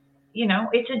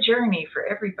 it's a journey for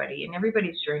everybody and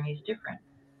everybody's journey is different.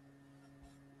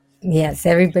 Yes,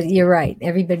 you're right.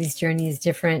 Everybody's journey is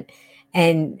different.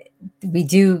 And we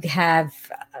do have,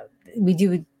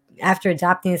 after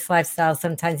adopting this lifestyle,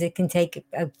 sometimes it can take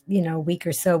a week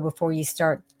or so before you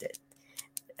start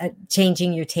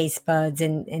changing your taste buds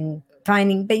and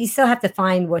finding, but you still have to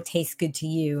find what tastes good to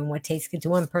you, and what tastes good to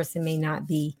one person may not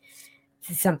be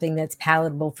something that's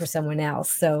palatable for someone else.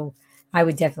 So I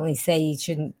would definitely say you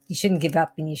shouldn't give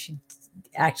up, and you should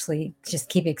actually just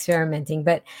keep experimenting.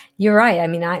 But you're right. I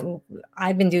mean,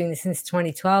 I've been doing this since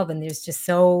 2012, and there's just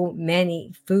so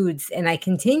many foods, and I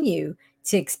continue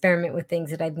to experiment with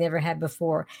things that I've never had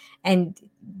before. And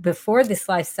before this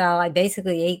lifestyle, I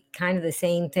basically ate kind of the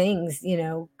same things,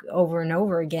 over and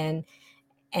over again.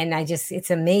 And it's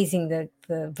amazing the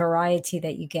variety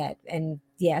that you get. And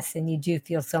yes, and you do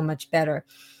feel so much better.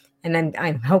 And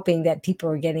I'm hoping that people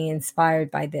are getting inspired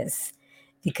by this,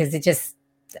 because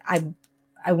I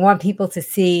want people to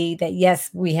see that,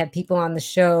 yes, we have people on the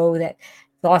show that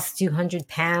lost 200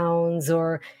 pounds,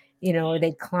 or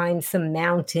they climbed some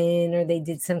mountain, or they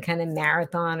did some kind of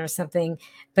marathon or something.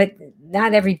 But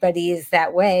not everybody is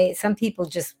that way. Some people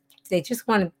just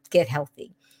want to get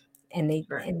healthy, and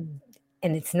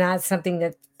and it's not something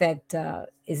that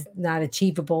is not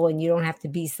achievable. And you don't have to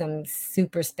be some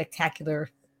super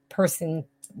spectacular person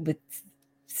with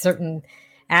certain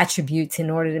attributes in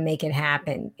order to make it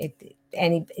happen.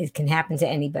 It can happen to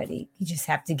anybody. You just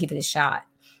have to give it a shot.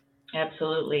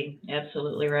 Absolutely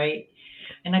right.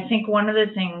 And I think one of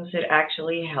the things that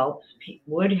actually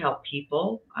would help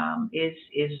people is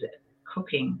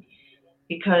cooking,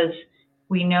 because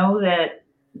we know that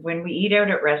when we eat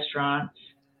out at restaurants,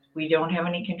 we don't have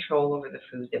any control over the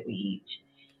food that we eat,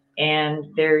 and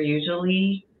they're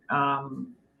usually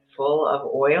full of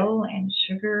oil and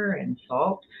sugar and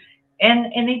salt,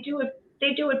 and they do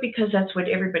it because that's what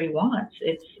everybody wants.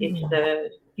 It's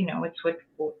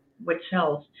what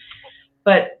sells.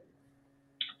 But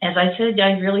as I said,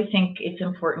 I really think it's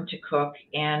important to cook,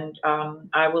 and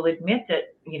I will admit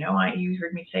that you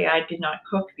heard me say I did not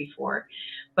cook before,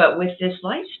 but with this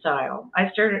lifestyle, I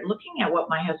started looking at what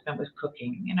my husband was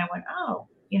cooking, and I went, oh,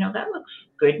 that looks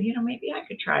good. Maybe I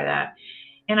could try that,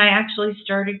 and I actually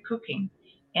started cooking,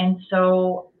 and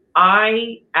so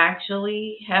I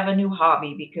actually have a new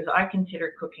hobby, because I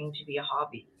consider cooking to be a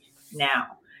hobby now.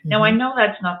 Mm-hmm. Now, I know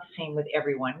that's not the same with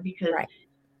everyone, because right.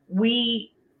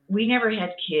 we never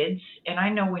had kids, and I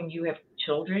know when you have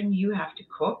children, you have to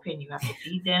cook and you have to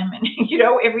feed them, and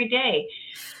every day.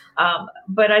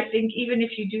 But I think even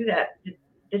if you do that,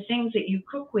 the things that you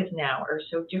cook with now are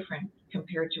so different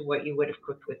compared to what you would have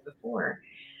cooked with before.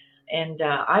 And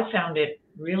I found it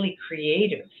really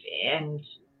creative, and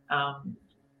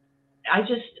I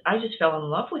just fell in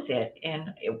love with it,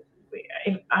 and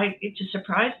it just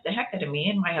surprised the heck out of me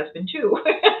and my husband too,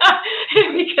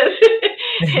 because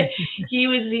he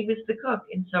was the cook.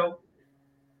 And so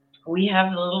we have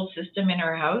a little system in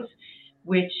our house,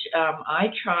 which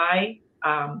I try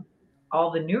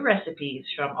all the new recipes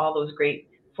from all those great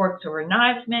Forks Over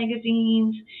Knives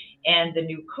magazines and the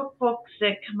new cookbooks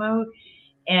that come out.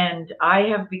 And I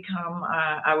have become,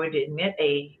 I would admit,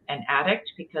 an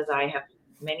addict, because I have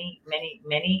many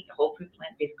whole food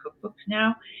plant-based cookbooks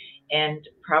now, and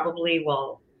probably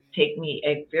will take me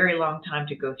a very long time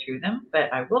to go through them,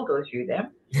 but I will go through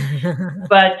them.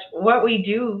 But what we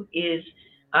do is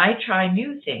I try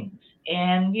new things,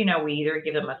 and we either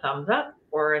give them a thumbs up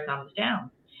or a thumbs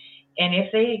down. And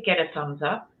if they get a thumbs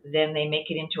up, then they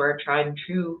make it into our tried and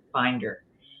true binder.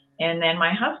 And then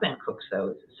my husband cooks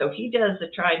those. So he does the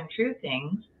tried and true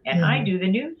things, and I do the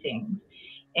new things.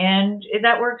 And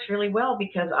that works really well,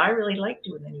 because I really like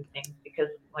doing the new things,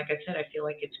 because, like I said, I feel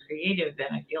like it's creative,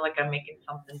 and I feel like I'm making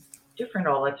something different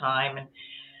all the time.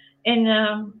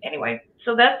 And anyway,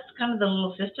 so that's kind of the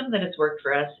little system that has worked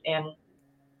for us. And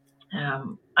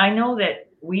I know that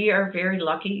we are very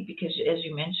lucky because, as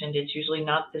you mentioned, it's usually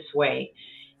not this way.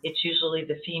 It's usually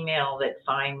the female that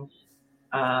finds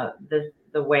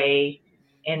the way,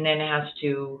 and then has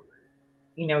to,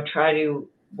 try to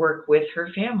work with her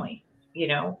family,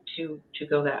 to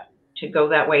go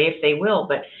that way if they will.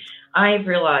 But I've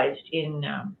realized in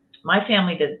my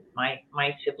family that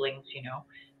my siblings,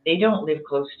 they don't live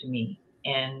close to me,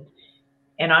 and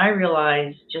I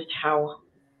realize just how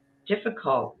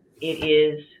difficult it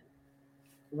is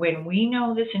when we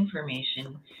know this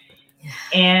information,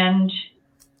 and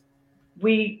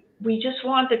we just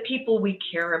want the people we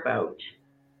care about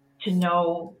to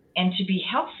know and to be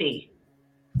healthy.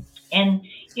 And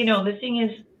the thing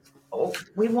is,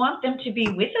 we want them to be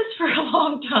with us for a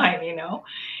long time,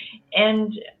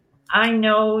 and I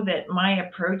know that my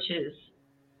approaches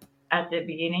at the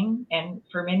beginning and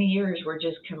for many years were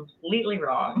just completely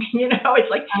wrong. It's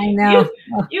like, I know.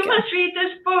 you must read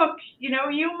this book, you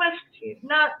must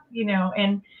not,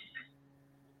 and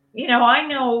I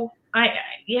know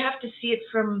you have to see it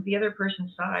from the other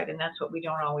person's side, and that's what we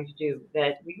don't always do.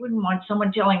 That we wouldn't want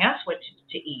someone telling us what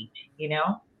to eat,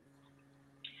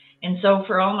 And so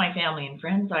for all my family and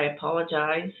friends, I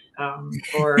apologize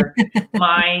for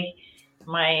my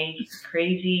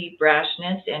crazy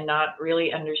brashness and not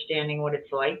really understanding what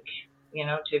it's like,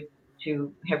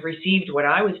 to have received what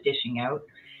I was dishing out.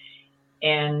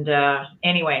 And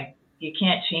anyway, you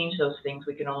can't change those things.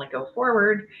 We can only go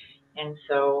forward. And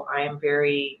so I am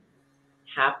very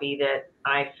happy that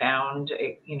I found,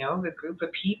 a group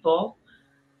of people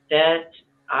that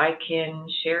I can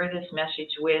share this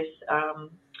message with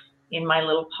in my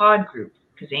little pod group.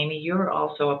 Because Amy, you're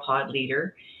also a pod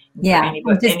leader. Yeah.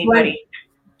 Anybody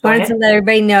wanted to let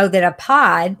everybody know that a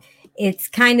pod, it's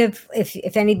kind of,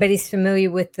 if anybody's familiar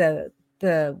with the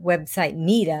website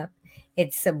Meetup,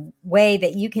 it's a way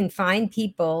that you can find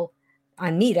people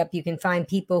on Meetup. You can find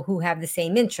people who have the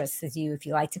same interests as you. If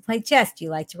you like to play chess, you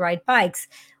like to ride bikes,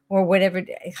 or whatever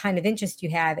kind of interest you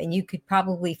have. And you could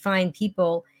probably find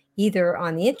people either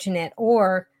on the internet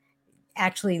or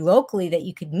actually locally that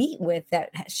you could meet with that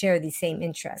share these same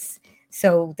interests.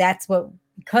 So that's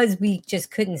because we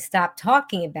just couldn't stop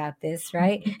talking about this,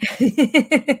 right?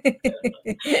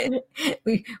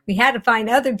 we had to find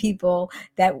other people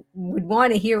that would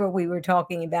want to hear what we were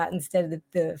talking about instead of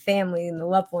the family and the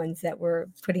loved ones that were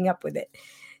putting up with it.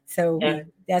 So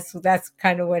that's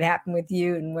kind of what happened with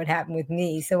you and what happened with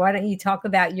me. So why don't you talk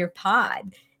about your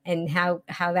pod and how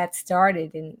that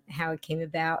started and how it came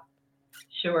about?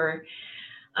 Sure.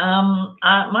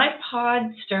 My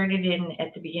pod started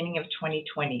at the beginning of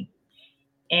 2020,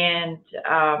 and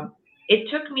it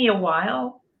took me a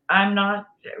while. I'm not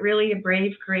really a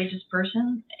brave, courageous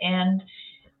person, and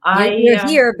you're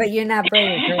here, but you're not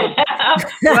brave.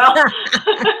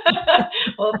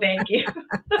 Well, thank you.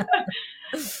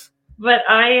 But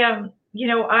I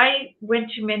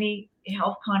went to many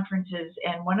health conferences,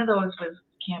 and one of those was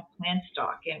Camp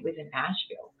Plantstock, and it was in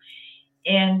Asheville.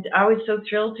 And I was so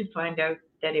thrilled to find out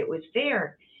that it was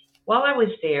there. While I was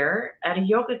there at a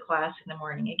yoga class in the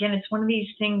morning, again, it's one of these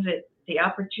things that the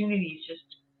opportunities just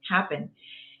happen.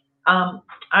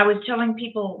 I was telling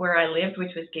people where I lived,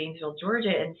 which was Gainesville, Georgia,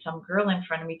 and some girl in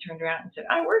front of me turned around and said,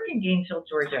 "I work in Gainesville,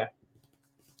 Georgia."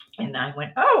 And I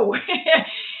went, "Oh."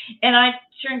 And I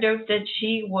turned out that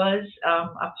she was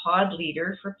a pod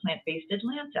leader for Plant-Based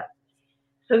Atlanta.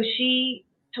 So she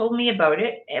told me about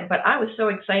it, but I was so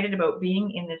excited about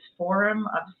being in this forum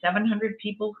of 700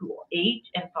 people who ate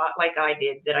and thought like I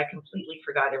did that I completely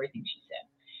forgot everything she said.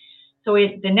 So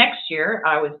the next year,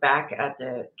 I was back at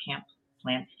the Camp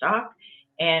Plantstock,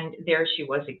 and there she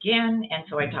was again. And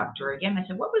so I talked to her again. I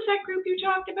said, "What was that group you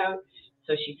talked about?"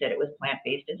 So she said it was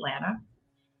Plant-Based Atlanta.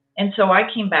 And so I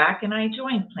came back and I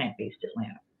joined Plant-Based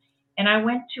Atlanta. And I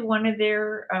went to one of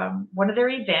their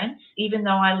events, even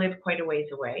though I live quite a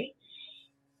ways away.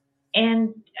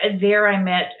 And there I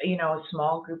met, a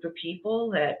small group of people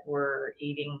that were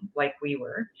eating like we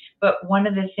were. But one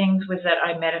of the things was that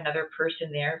I met another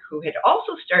person there who had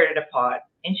also started a pod,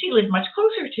 and she lived much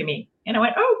closer to me. And I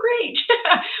went, "Oh, great.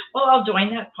 Well, I'll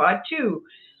join that pod too."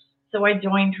 So I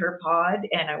joined her pod,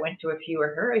 and I went to a few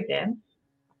of her events.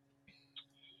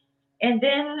 And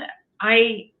then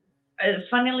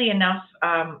funnily enough,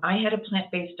 I had a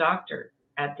plant-based doctor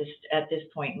at this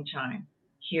point in time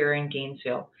here in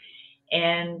Gainesville.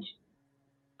 And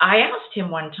I asked him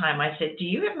one time, I said, "Do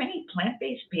you have many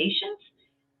plant-based patients?"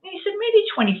 And he said, "Maybe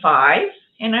 25.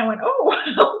 And I went, oh,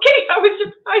 okay. I was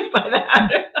surprised by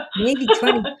that. Maybe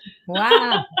 20.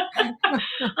 Wow.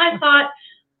 I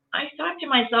thought to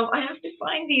myself, I have to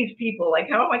find these people. Like,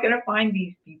 how am I going to find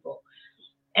these people?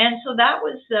 And so that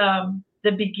was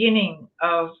the beginning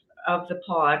of the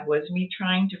pod, was me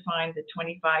trying to find the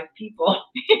 25 people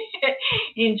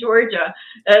in Georgia,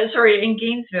 in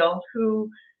Gainesville, who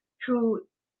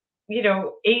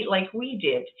ate like we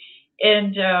did.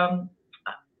 And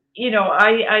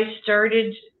I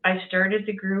started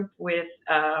the group with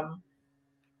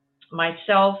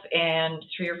myself and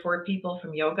 3 or 4 people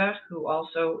from yoga who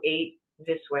also ate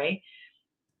this way,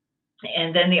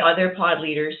 and then the other pod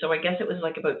leaders. So I guess it was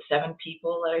like about 7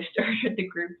 people that I started the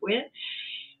group with.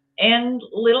 And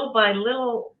little by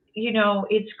little,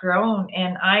 it's grown.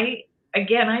 And I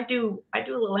do a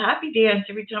little happy dance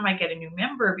every time I get a new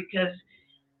member, because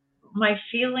my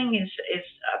feeling is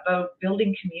about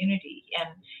building community. And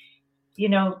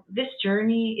this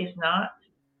journey is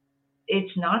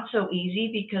not so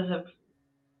easy because of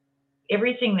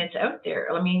everything that's out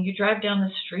there. I mean, you drive down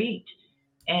the street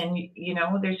and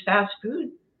there's fast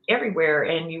food everywhere,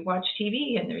 and you watch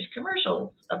TV and there's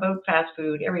commercials about fast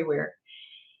food everywhere.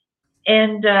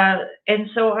 And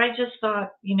so I just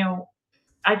thought,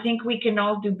 I think we can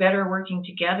all do better working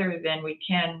together than we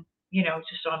can,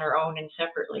 just on our own and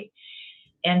separately.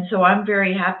 And so I'm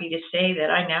very happy to say that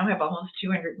I now have almost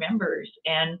 200 members,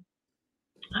 and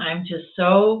I'm just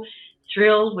so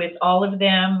thrilled with all of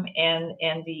them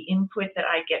and the input that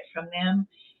I get from them.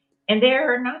 And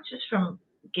they're not just from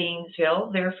Gainesville,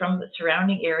 they're from the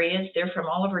surrounding areas. They're from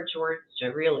all over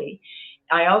Georgia, really.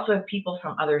 I also have people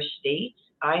from other states.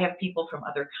 I have people from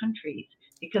other countries,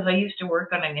 because I used to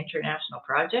work on an international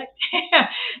project.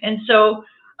 And so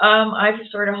I've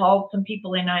sort of hauled some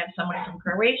people in. I have someone from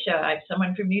Croatia. I have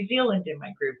someone from New Zealand in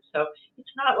my group. So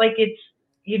it's not like it's,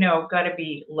 got to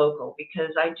be local,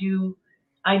 because I do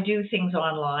things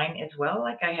online as well.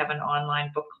 Like, I have an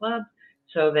online book club,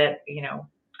 so that,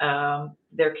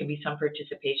 there can be some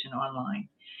participation online.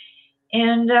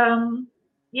 And,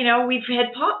 we've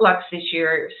had potlucks this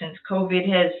year since COVID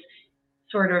has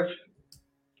sort of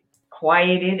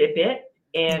quieted a bit.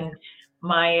 And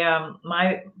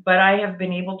but I have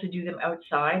been able to do them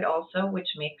outside also, which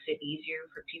makes it easier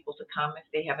for people to come if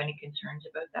they have any concerns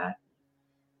about that.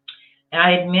 And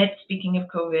I admit, speaking of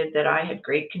COVID, that I had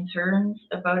great concerns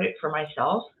about it for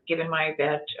myself, given my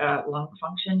bad lung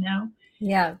function now.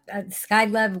 Yeah. Sky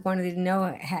Love wanted to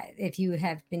know if you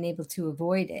have been able to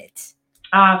avoid it.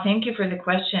 Thank you for the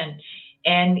question.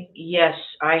 And yes,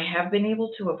 I have been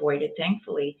able to avoid it,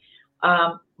 thankfully.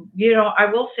 I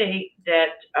will say that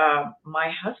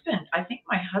I think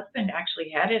my husband actually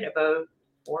had it about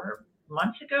 4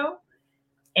 months ago.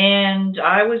 And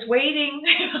I was waiting.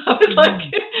 I was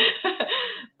like,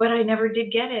 but I never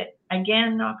did get it.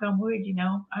 Again, knock on wood,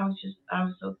 I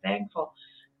was so thankful.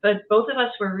 But both of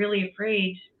us were really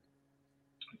afraid,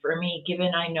 for me,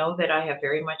 given I know that I have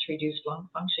very much reduced lung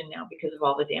function now because of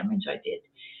all the damage I did.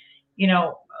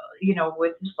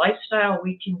 With this lifestyle,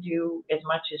 we can do as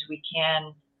much as we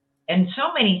can. And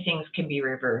so many things can be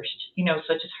reversed,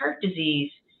 such as heart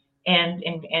disease and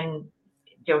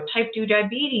type 2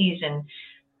 diabetes, and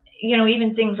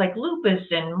even things like lupus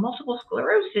and multiple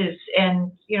sclerosis,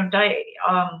 and rheumatoid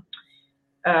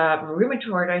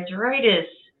arthritis,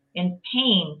 and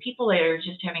pain. People that are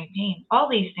just having pain. All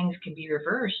these things can be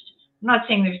reversed. I'm not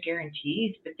saying there's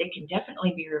guarantees, but they can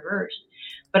definitely be reversed.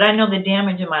 But I know the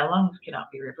damage in my lungs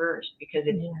cannot be reversed, because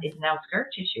it's now scar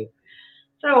tissue.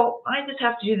 So I just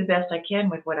have to do the best I can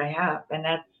with what I have, and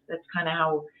that's kind of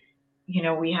how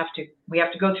we have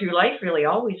to go through life, really,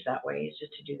 always that way, is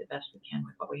just to do the best we can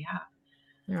with what we have.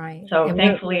 Right. So and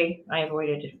thankfully, I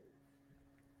avoided it.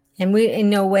 And we in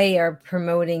no way are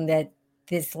promoting that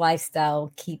this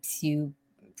lifestyle keeps you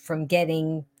from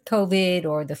getting COVID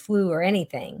or the flu or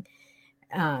anything.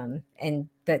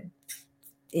 But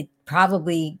it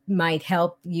probably might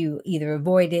help you either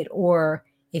avoid it, or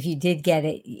if you did get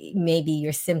it, maybe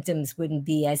your symptoms wouldn't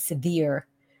be as severe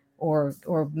or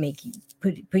make you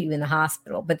put you in the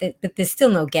hospital. But there's still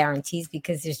no guarantees,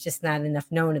 because there's just not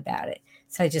enough known about it.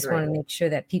 So I just want to make sure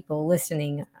that people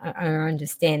listening are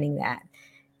understanding that.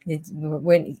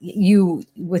 When you,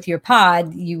 with your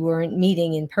pod, you weren't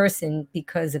meeting in person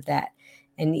because of that.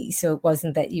 And so it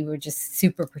wasn't that you were just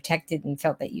super protected and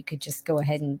felt that you could just go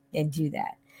ahead and do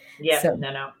that. Yeah, so,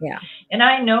 no. Yeah. And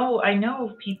I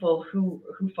know people who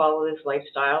follow this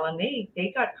lifestyle, and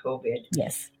they got COVID.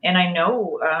 Yes. And I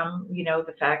know,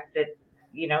 the fact that,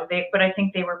 but I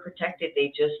think they were protected.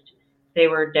 They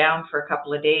were down for a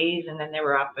couple of days, and then they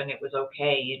were up, and it was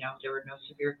okay. There were no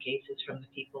severe cases from the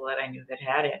people that I knew that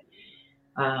had it.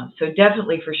 So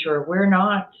definitely, for sure, we're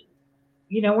not,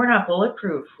 we're not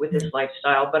bulletproof with this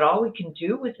lifestyle, but all we can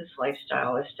do with this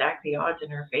lifestyle is stack the odds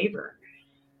in our favor.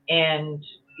 And,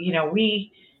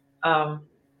 um,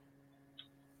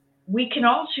 we can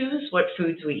all choose what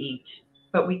foods we eat,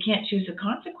 but we can't choose the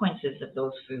consequences of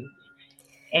those foods.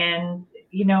 And,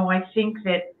 I think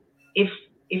that if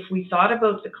we thought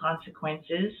about the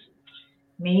consequences,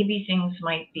 maybe things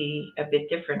might be a bit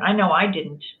different. I know I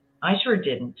didn't. I sure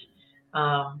didn't.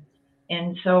 Um,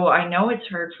 and so I know it's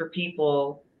hard for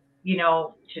people,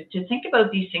 to think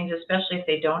about these things, especially if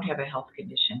they don't have a health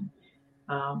condition.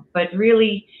 But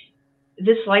really,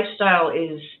 this lifestyle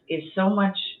is so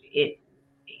much. It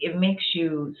makes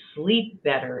you sleep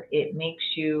better. It makes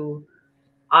you.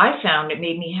 I found it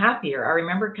made me happier. I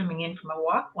remember coming in from a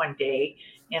walk one day,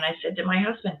 and I said to my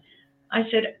husband, I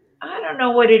said, I don't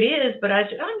know what it is, but I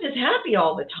said, I'm just happy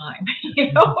all the time,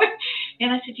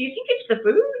 And I said, do you think it's the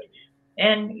food?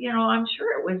 And, I'm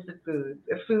sure it was the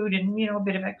food and, a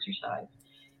bit of exercise.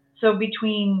 So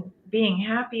between being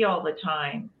happy all the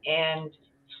time and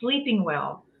sleeping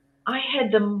well, I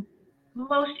had the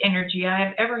most energy I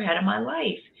have ever had in my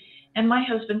life. And my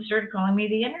husband started calling me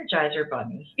the Energizer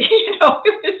Bunny. It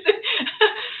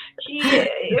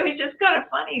was just kind of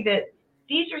funny that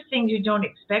these are things you don't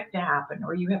expect to happen,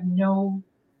 or you have no,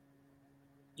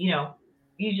 you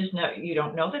just know, you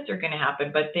don't know that they're going to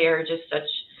happen, but they're just such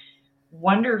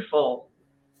wonderful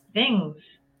things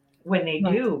when they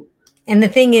do. And the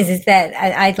thing is that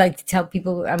I'd like to tell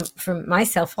people, for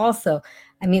myself also,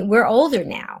 I mean, we're older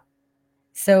now,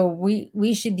 so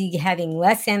we should be having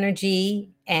less energy,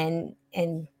 and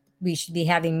we should be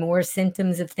having more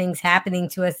symptoms of things happening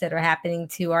to us that are happening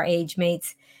to our age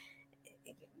mates.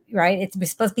 Right? We're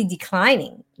supposed to be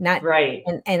declining, not right.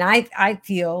 And I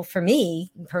feel, for me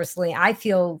personally, I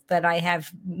feel that I have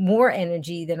more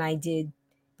energy than I did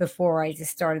before I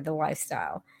just started the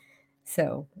lifestyle.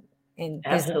 So, and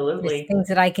there's things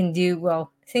that I can do.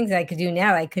 Well, things I could do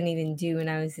now I couldn't even do when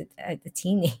I was a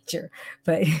teenager,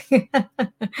 but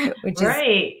which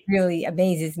is really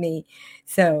amazes me.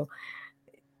 So,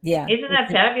 yeah. Isn't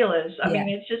that fabulous? I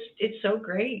mean, it's so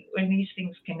great when these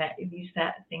things connect, things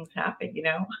happen,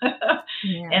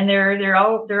 and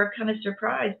they're kind of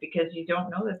surprised because you don't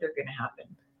know that they're going to happen.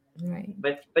 Right.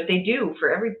 But they do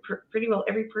for pretty well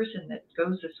every person that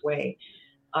goes this way.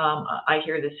 I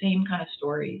hear the same kind of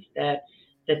stories that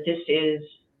this is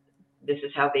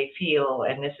how they feel,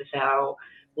 and this is how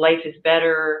life is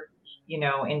better,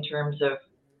 in terms of,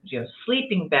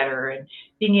 sleeping better and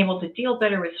being able to deal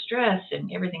better with stress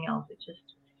and everything else. It's just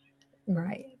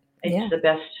It's the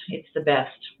best. It's the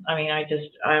best. I mean, I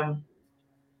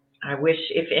wish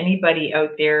if anybody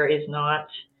out there is not,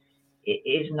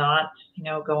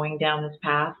 going down this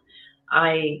path,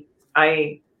 I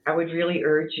would really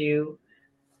urge you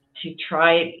to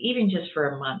try it, even just for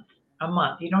a month. A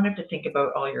month. You don't have to think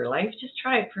about all your life. Just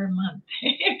try it for a month,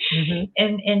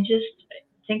 and just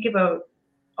think about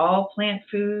all plant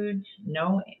foods,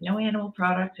 no animal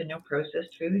products, and no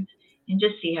processed foods, and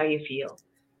just see how you feel.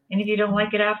 And if you don't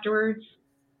like it afterwards,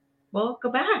 well,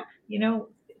 go back.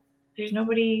 There's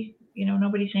nobody,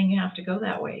 nobody saying you have to go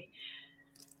that way.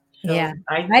 So yeah,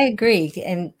 I agree.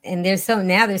 And there's so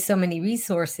many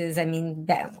resources. I mean,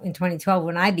 back in 2012,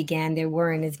 when I began, there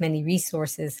weren't as many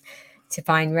resources to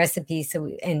find recipes. So,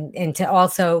 and to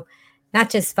also not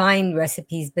just find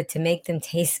recipes, but to make them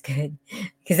taste good.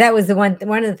 Because that was one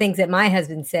of the things that my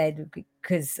husband said,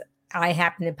 because I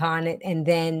happened upon it. And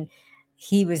then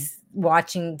he was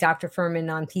watching Dr.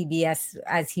 Fuhrman on PBS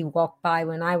as he walked by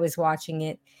when I was watching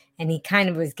it. And he kind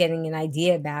of was getting an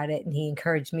idea about it. And he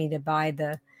encouraged me to buy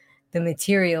the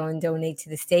material and donate to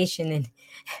the station.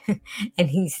 And and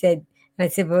he said, and I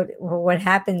said, well, what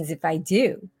happens if I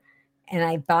do? And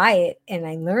I buy it and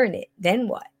I learn it, then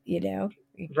what?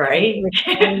 Right. Which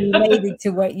related to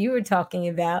what you were talking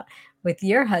about with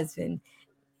your husband.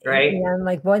 Right. And I'm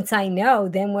like, once I know,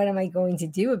 then what am I going to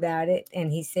do about it?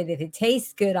 And he said, if it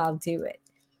tastes good, I'll do it.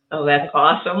 Oh, that's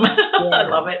awesome. I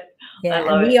love it. Yeah. I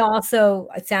love and we also,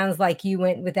 it sounds like you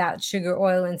went without sugar,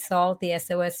 oil, and salt, the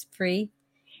SOS free.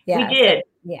 Yeah. We did.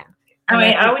 Yeah. I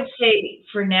mean, I would say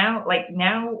for now,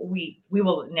 now we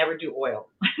will never do oil.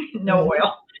 No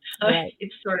oil. Right.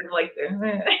 It's sort of like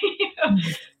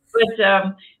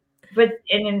but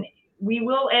then we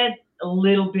will add a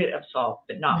little bit of salt,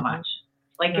 but not much.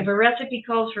 Like if a recipe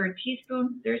calls for a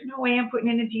teaspoon, there's no way I'm putting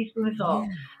in a teaspoon of salt.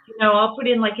 Yeah. I'll put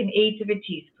in like an eighth of a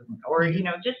teaspoon, or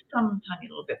just some tiny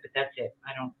little bit, but that's it.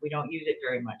 We don't use it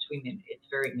very much. It's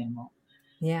very minimal.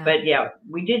 Yeah. But yeah,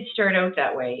 we did start out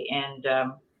that way, and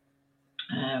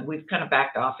We've kind of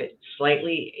backed off it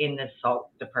slightly in the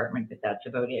salt department, but that's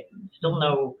about it. Still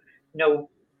no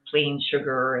plain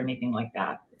sugar or anything like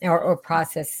that. Or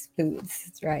processed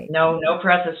foods, right? No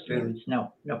processed foods.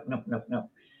 No.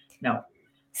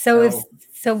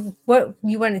 So what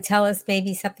you want to tell us,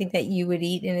 maybe something that you would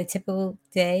eat in a typical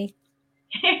day?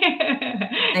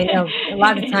 I know a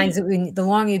lot of times the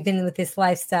longer you've been with this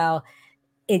lifestyle,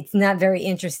 it's not very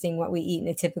interesting what we eat in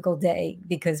a typical day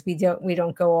because we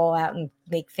don't go all out and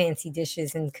make fancy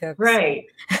dishes and cook. Right.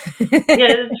 Yeah,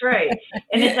 that's right.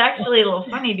 And it's actually a little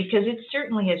funny because it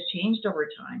certainly has changed over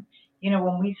time.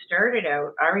 When we started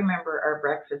out, I remember our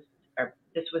breakfast,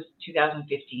 this was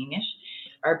 2015-ish,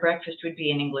 our breakfast would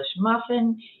be an English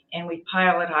muffin, and we'd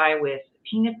pile it high with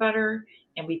peanut butter,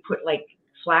 and we put like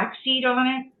flaxseed on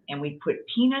it, and we put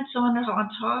peanuts on it on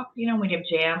top, we'd have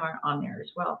jam on there as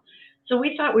well. So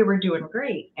we thought we were doing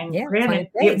great. And granted,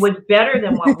 it was better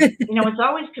than what it's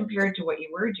always compared to what you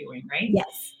were doing, right?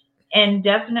 Yes. And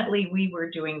definitely we were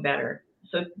doing better.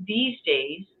 So these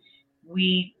days,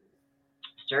 we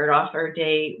start off our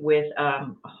day with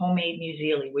homemade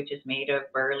muesli, which is made of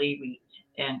barley,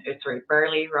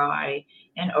 rye,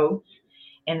 and oats.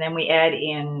 And then we add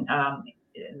in,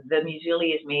 the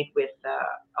muesli is made with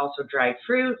also dried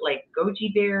fruit like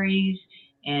goji berries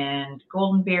and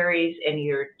golden berries and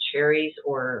either cherries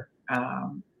or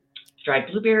dried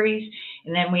blueberries.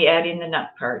 And then we add in the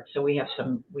nut part. So we have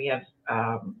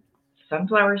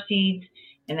sunflower seeds,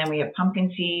 and then we have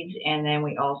pumpkin seeds, and then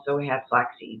we also have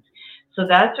flax seeds. So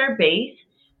that's our base.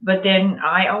 But then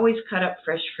I always cut up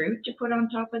fresh fruit to put on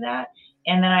top of that.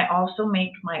 And then I also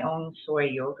make my own soy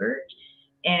yogurt.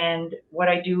 And what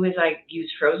I do is I use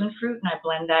frozen fruit and I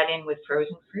blend that in with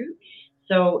frozen fruit.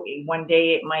 So one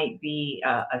day it might be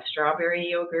a strawberry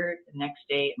yogurt. The next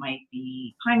day it might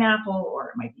be pineapple, or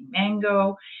it might be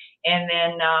mango. And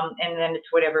then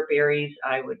it's whatever berries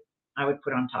I would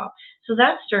put on top. So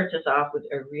that starts us off with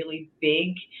a really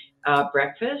big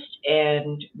breakfast,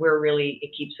 and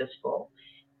it keeps us full.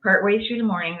 Partway through the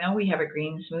morning, though, we have a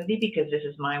green smoothie because this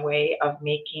is my way of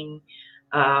making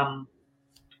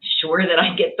sure that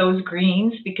I get those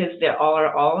greens, because they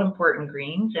are all important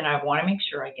greens, and I want to make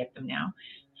sure I get them now.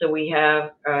 So we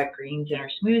have greens in our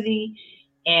smoothie,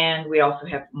 and we also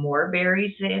have more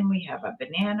berries in. We have a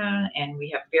banana, and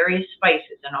we have various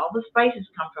spices, and all the spices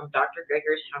come from Dr.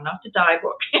 Greger's How Not to Die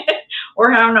book, or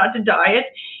How Not to Diet.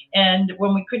 And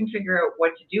when we couldn't figure out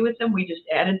what to do with them, we just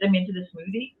added them into the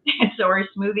smoothie. And so our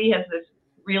smoothie has this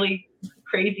really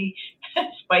crazy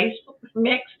spice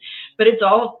mix, but it's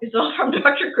all from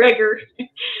Dr. Greger.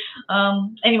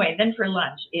 Anyway, then for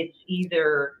lunch, it's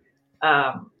either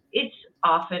it's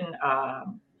often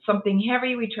something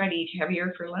heavy. We try to eat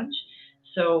heavier for lunch,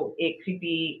 so it could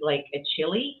be like a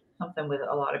chili, something with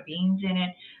a lot of beans in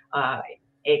it.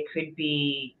 It could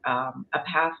be a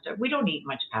pasta. We don't eat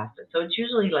much pasta, so it's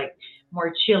usually like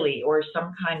more chili or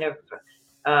some kind of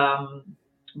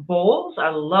bowls. I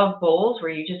love bowls where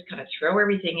you just kind of throw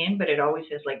everything in, but it always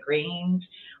has like grains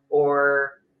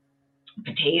or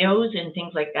potatoes and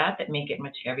things like that make it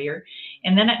much heavier.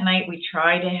 And then at night we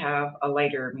try to have a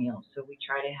lighter meal. So we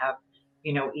try to have,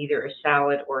 either a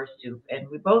salad or a soup. And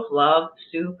we both love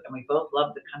soup, and we both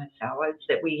love the kind of salads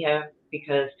that we have,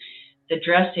 because the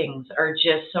dressings are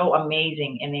just so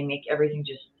amazing and they make everything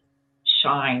just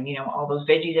shine. All those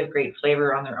veggies have great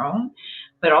flavor on their own,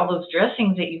 but all those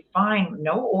dressings that you find,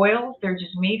 no oil, they're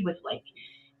just made with like,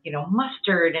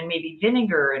 mustard and maybe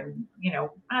vinegar and,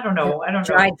 I don't know.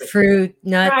 Dried fruit,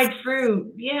 nuts. Dried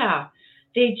fruit. Yeah.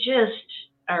 They just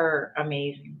are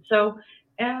amazing. So,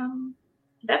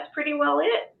 that's pretty well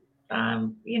it.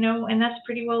 And that's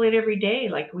pretty well it every day.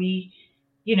 Like we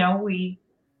have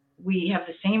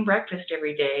the same breakfast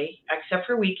every day, except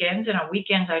for weekends. And on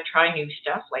weekends, I try new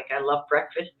stuff. Like I love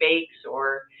breakfast bakes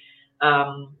or,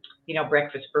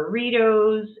 breakfast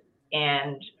burritos.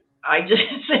 And I'm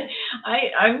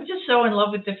just so in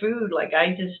love with the food. Like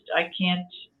I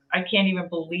can't even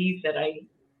believe that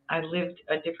I lived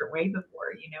a different way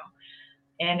before,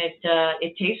 and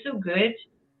it tastes so good,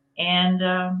 and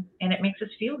it makes us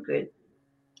feel good.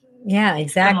 Yeah,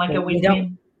 exactly. Like a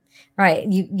win-win. Right.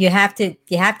 You have to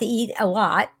eat a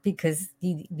lot because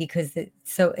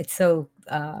it's so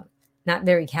not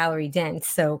very calorie dense.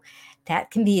 So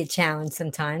that can be a challenge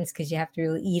sometimes because you have to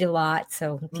really eat a lot.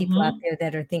 So people out there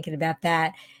that are thinking about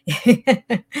that,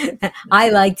 I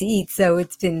like to eat, so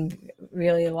it's been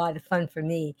really a lot of fun for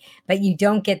me. But you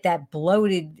don't get that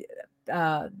bloated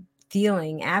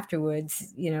feeling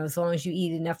afterwards. As long as you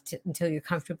eat enough until you're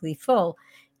comfortably full,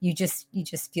 you just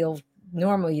feel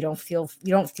normal. You don't feel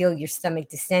your stomach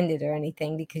distended or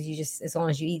anything, because as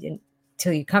long as you eat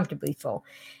until you're comfortably full.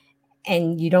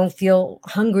 and you don't feel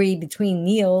hungry between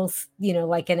meals,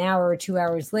 like an hour or 2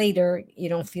 hours later, you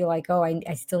don't feel like, oh,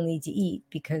 I still need to eat,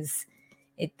 because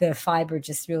the fiber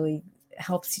just really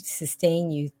helps you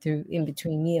sustain you through in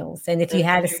between meals. And if you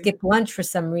had to skip lunch for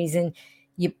some reason,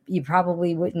 you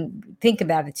probably wouldn't think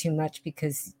about it too much,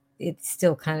 because it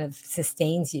still kind of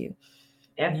sustains you.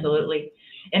 Absolutely.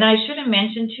 And I should have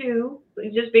mentioned too,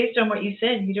 just based on what you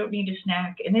said, you don't need a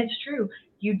snack. And it's true.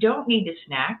 You don't need a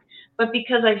snack, but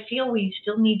because I feel we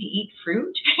still need to eat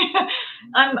fruit,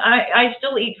 I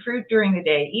still eat fruit during the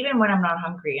day, even when I'm not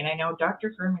hungry. And I know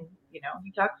Dr. Furman, he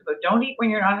talks about don't eat when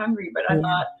you're not hungry, but I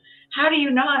thought, how do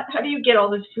you get all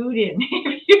this food in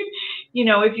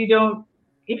if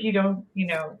you don't,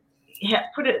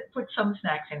 put some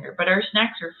snacks in there, but our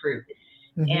snacks are fruit.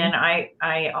 And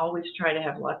I always try to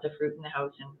have lots of fruit in the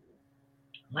house. And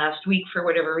last week, for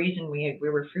whatever reason, we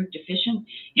were fruit deficient.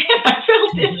 And I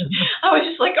felt it. I was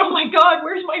just like, oh my God,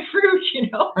 where's my fruit?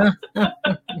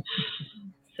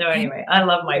 So anyway, I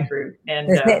love my fruit. And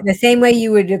the same way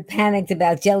you would have panicked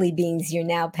about jelly beans, you're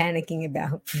now panicking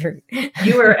about fruit.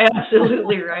 You are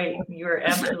absolutely right. You are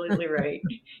absolutely right.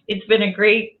 It's been a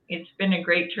great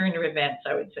turn of events,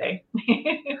 I would say.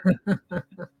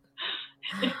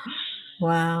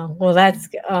 Wow. Well,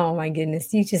 oh my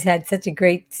goodness. You just had such a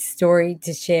great story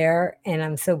to share. And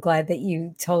I'm so glad that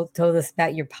you told us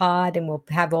about your pod, and we'll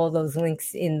have all those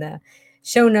links in the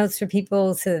show notes for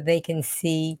people so that they can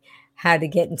see how to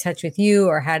get in touch with you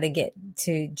or how to get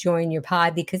to join your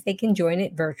pod, because they can join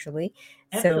it virtually.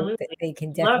 Absolutely. So they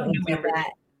can definitely do that.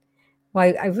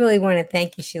 Well, I really want to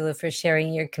thank you, Sheila, for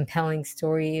sharing your compelling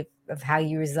story of how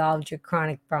you resolved your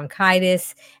chronic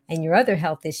bronchitis and your other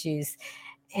health issues,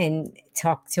 and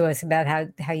talk to us about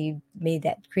how you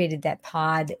created that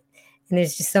pod. And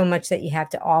there's just so much that you have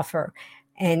to offer.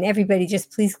 And everybody,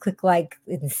 just please click like.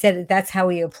 Instead, that's how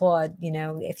we applaud.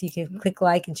 If you can click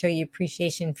like and show your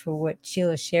appreciation for what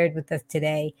Sheila shared with us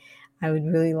today, I would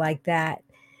really like that.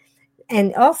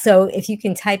 And also, if you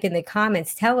can type in the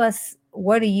comments, tell us,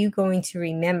 what are you going to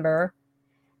remember?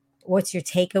 What's your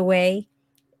takeaway?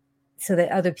 So that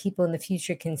other people in the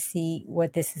future can see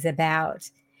what this is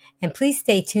about. And please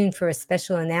stay tuned for a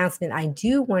special announcement. I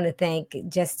do want to thank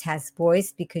Just Has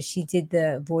Voice, because she did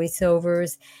the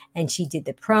voiceovers and she did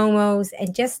the promos.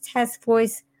 And Just Has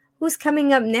Voice, who's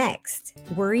coming up next?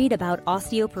 Worried about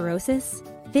osteoporosis?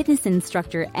 Fitness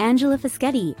instructor Angela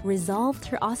Fischetti resolved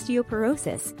her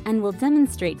osteoporosis and will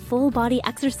demonstrate full body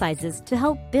exercises to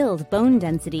help build bone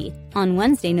density on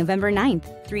Wednesday, November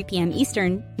 9th, 3 p.m.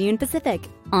 Eastern, noon Pacific,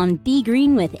 on Be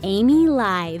Green with Amy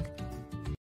Live.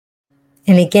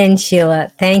 And again,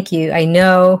 Sheila, thank you. I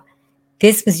know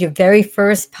this was your very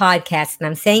first podcast, and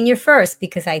I'm saying your first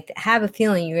because I have a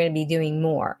feeling you're going to be doing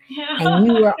more. Yeah. And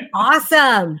you were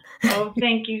awesome. Oh,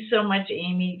 thank you so much,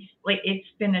 Amy. It's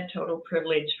been a total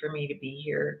privilege for me to be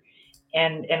here.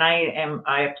 And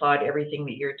I applaud everything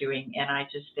that you're doing. And I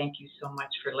just thank you so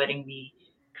much for letting me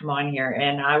come on here.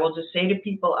 And I will just say to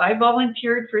people, I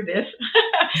volunteered for this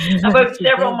about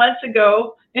several months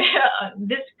ago.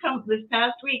 This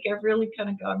past week, I've really kind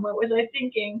of gone, what was I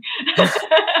thinking?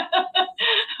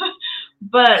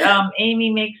 But Amy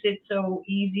makes it so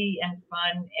easy and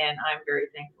fun, and I'm very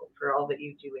thankful for all that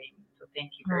you do, Amy. So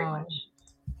thank you very much.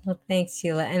 Well, thanks,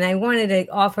 Sheila. And I wanted to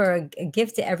offer a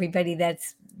gift to everybody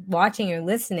that's watching or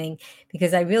listening,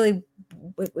 because I really,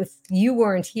 if you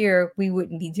weren't here, we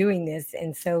wouldn't be doing this.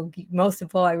 And so most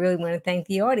of all, I really want to thank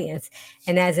the audience.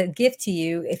 And as a gift to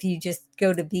you, if you just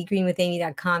go to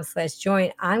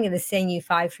begreenwithamy.com/join, I'm going to send you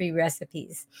 5 free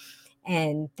recipes.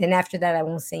 And then after that, I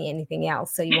won't say anything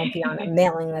else. So you won't be on a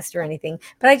mailing list or anything.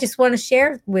 But I just want to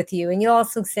share with you. And you'll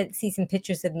also see some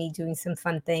pictures of me doing some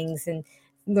fun things and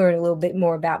learn a little bit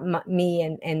more about me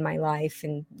and my life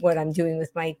and what I'm doing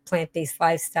with my plant-based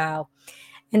lifestyle.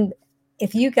 And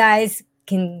if you guys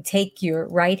can take your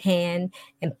right hand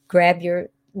and grab your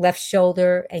left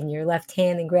shoulder and your left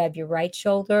hand and grab your right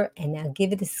shoulder, and now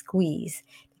give it a squeeze,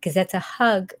 because that's a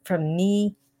hug from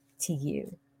me to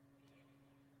you.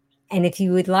 And if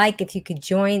you would like, if you could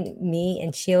join me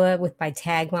and Sheila with my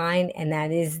tagline, and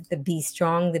that is the be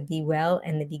strong, the be well,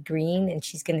 and the be green. And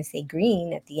she's going to say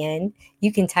green at the end.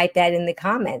 You can type that in the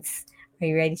comments. Are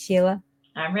you ready, Sheila?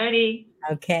 I'm ready.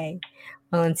 Okay.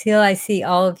 Well, until I see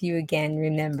all of you again,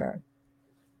 remember,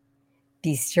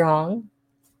 be strong,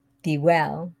 be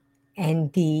well,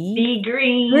 And be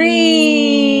green.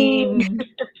 green.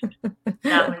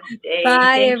 Namaste. Bye,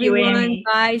 Thank everyone. you, Amy.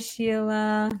 Bye,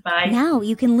 Sheila. Bye. Now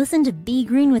you can listen to Be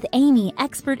Green with Amy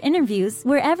expert interviews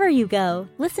wherever you go.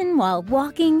 Listen while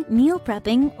walking, meal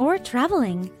prepping, or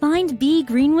traveling. Find Be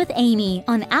Green with Amy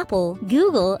on Apple,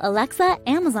 Google, Alexa,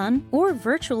 Amazon, or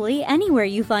virtually anywhere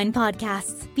you find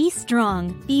podcasts. Be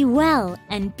strong, be well,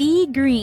 and be green.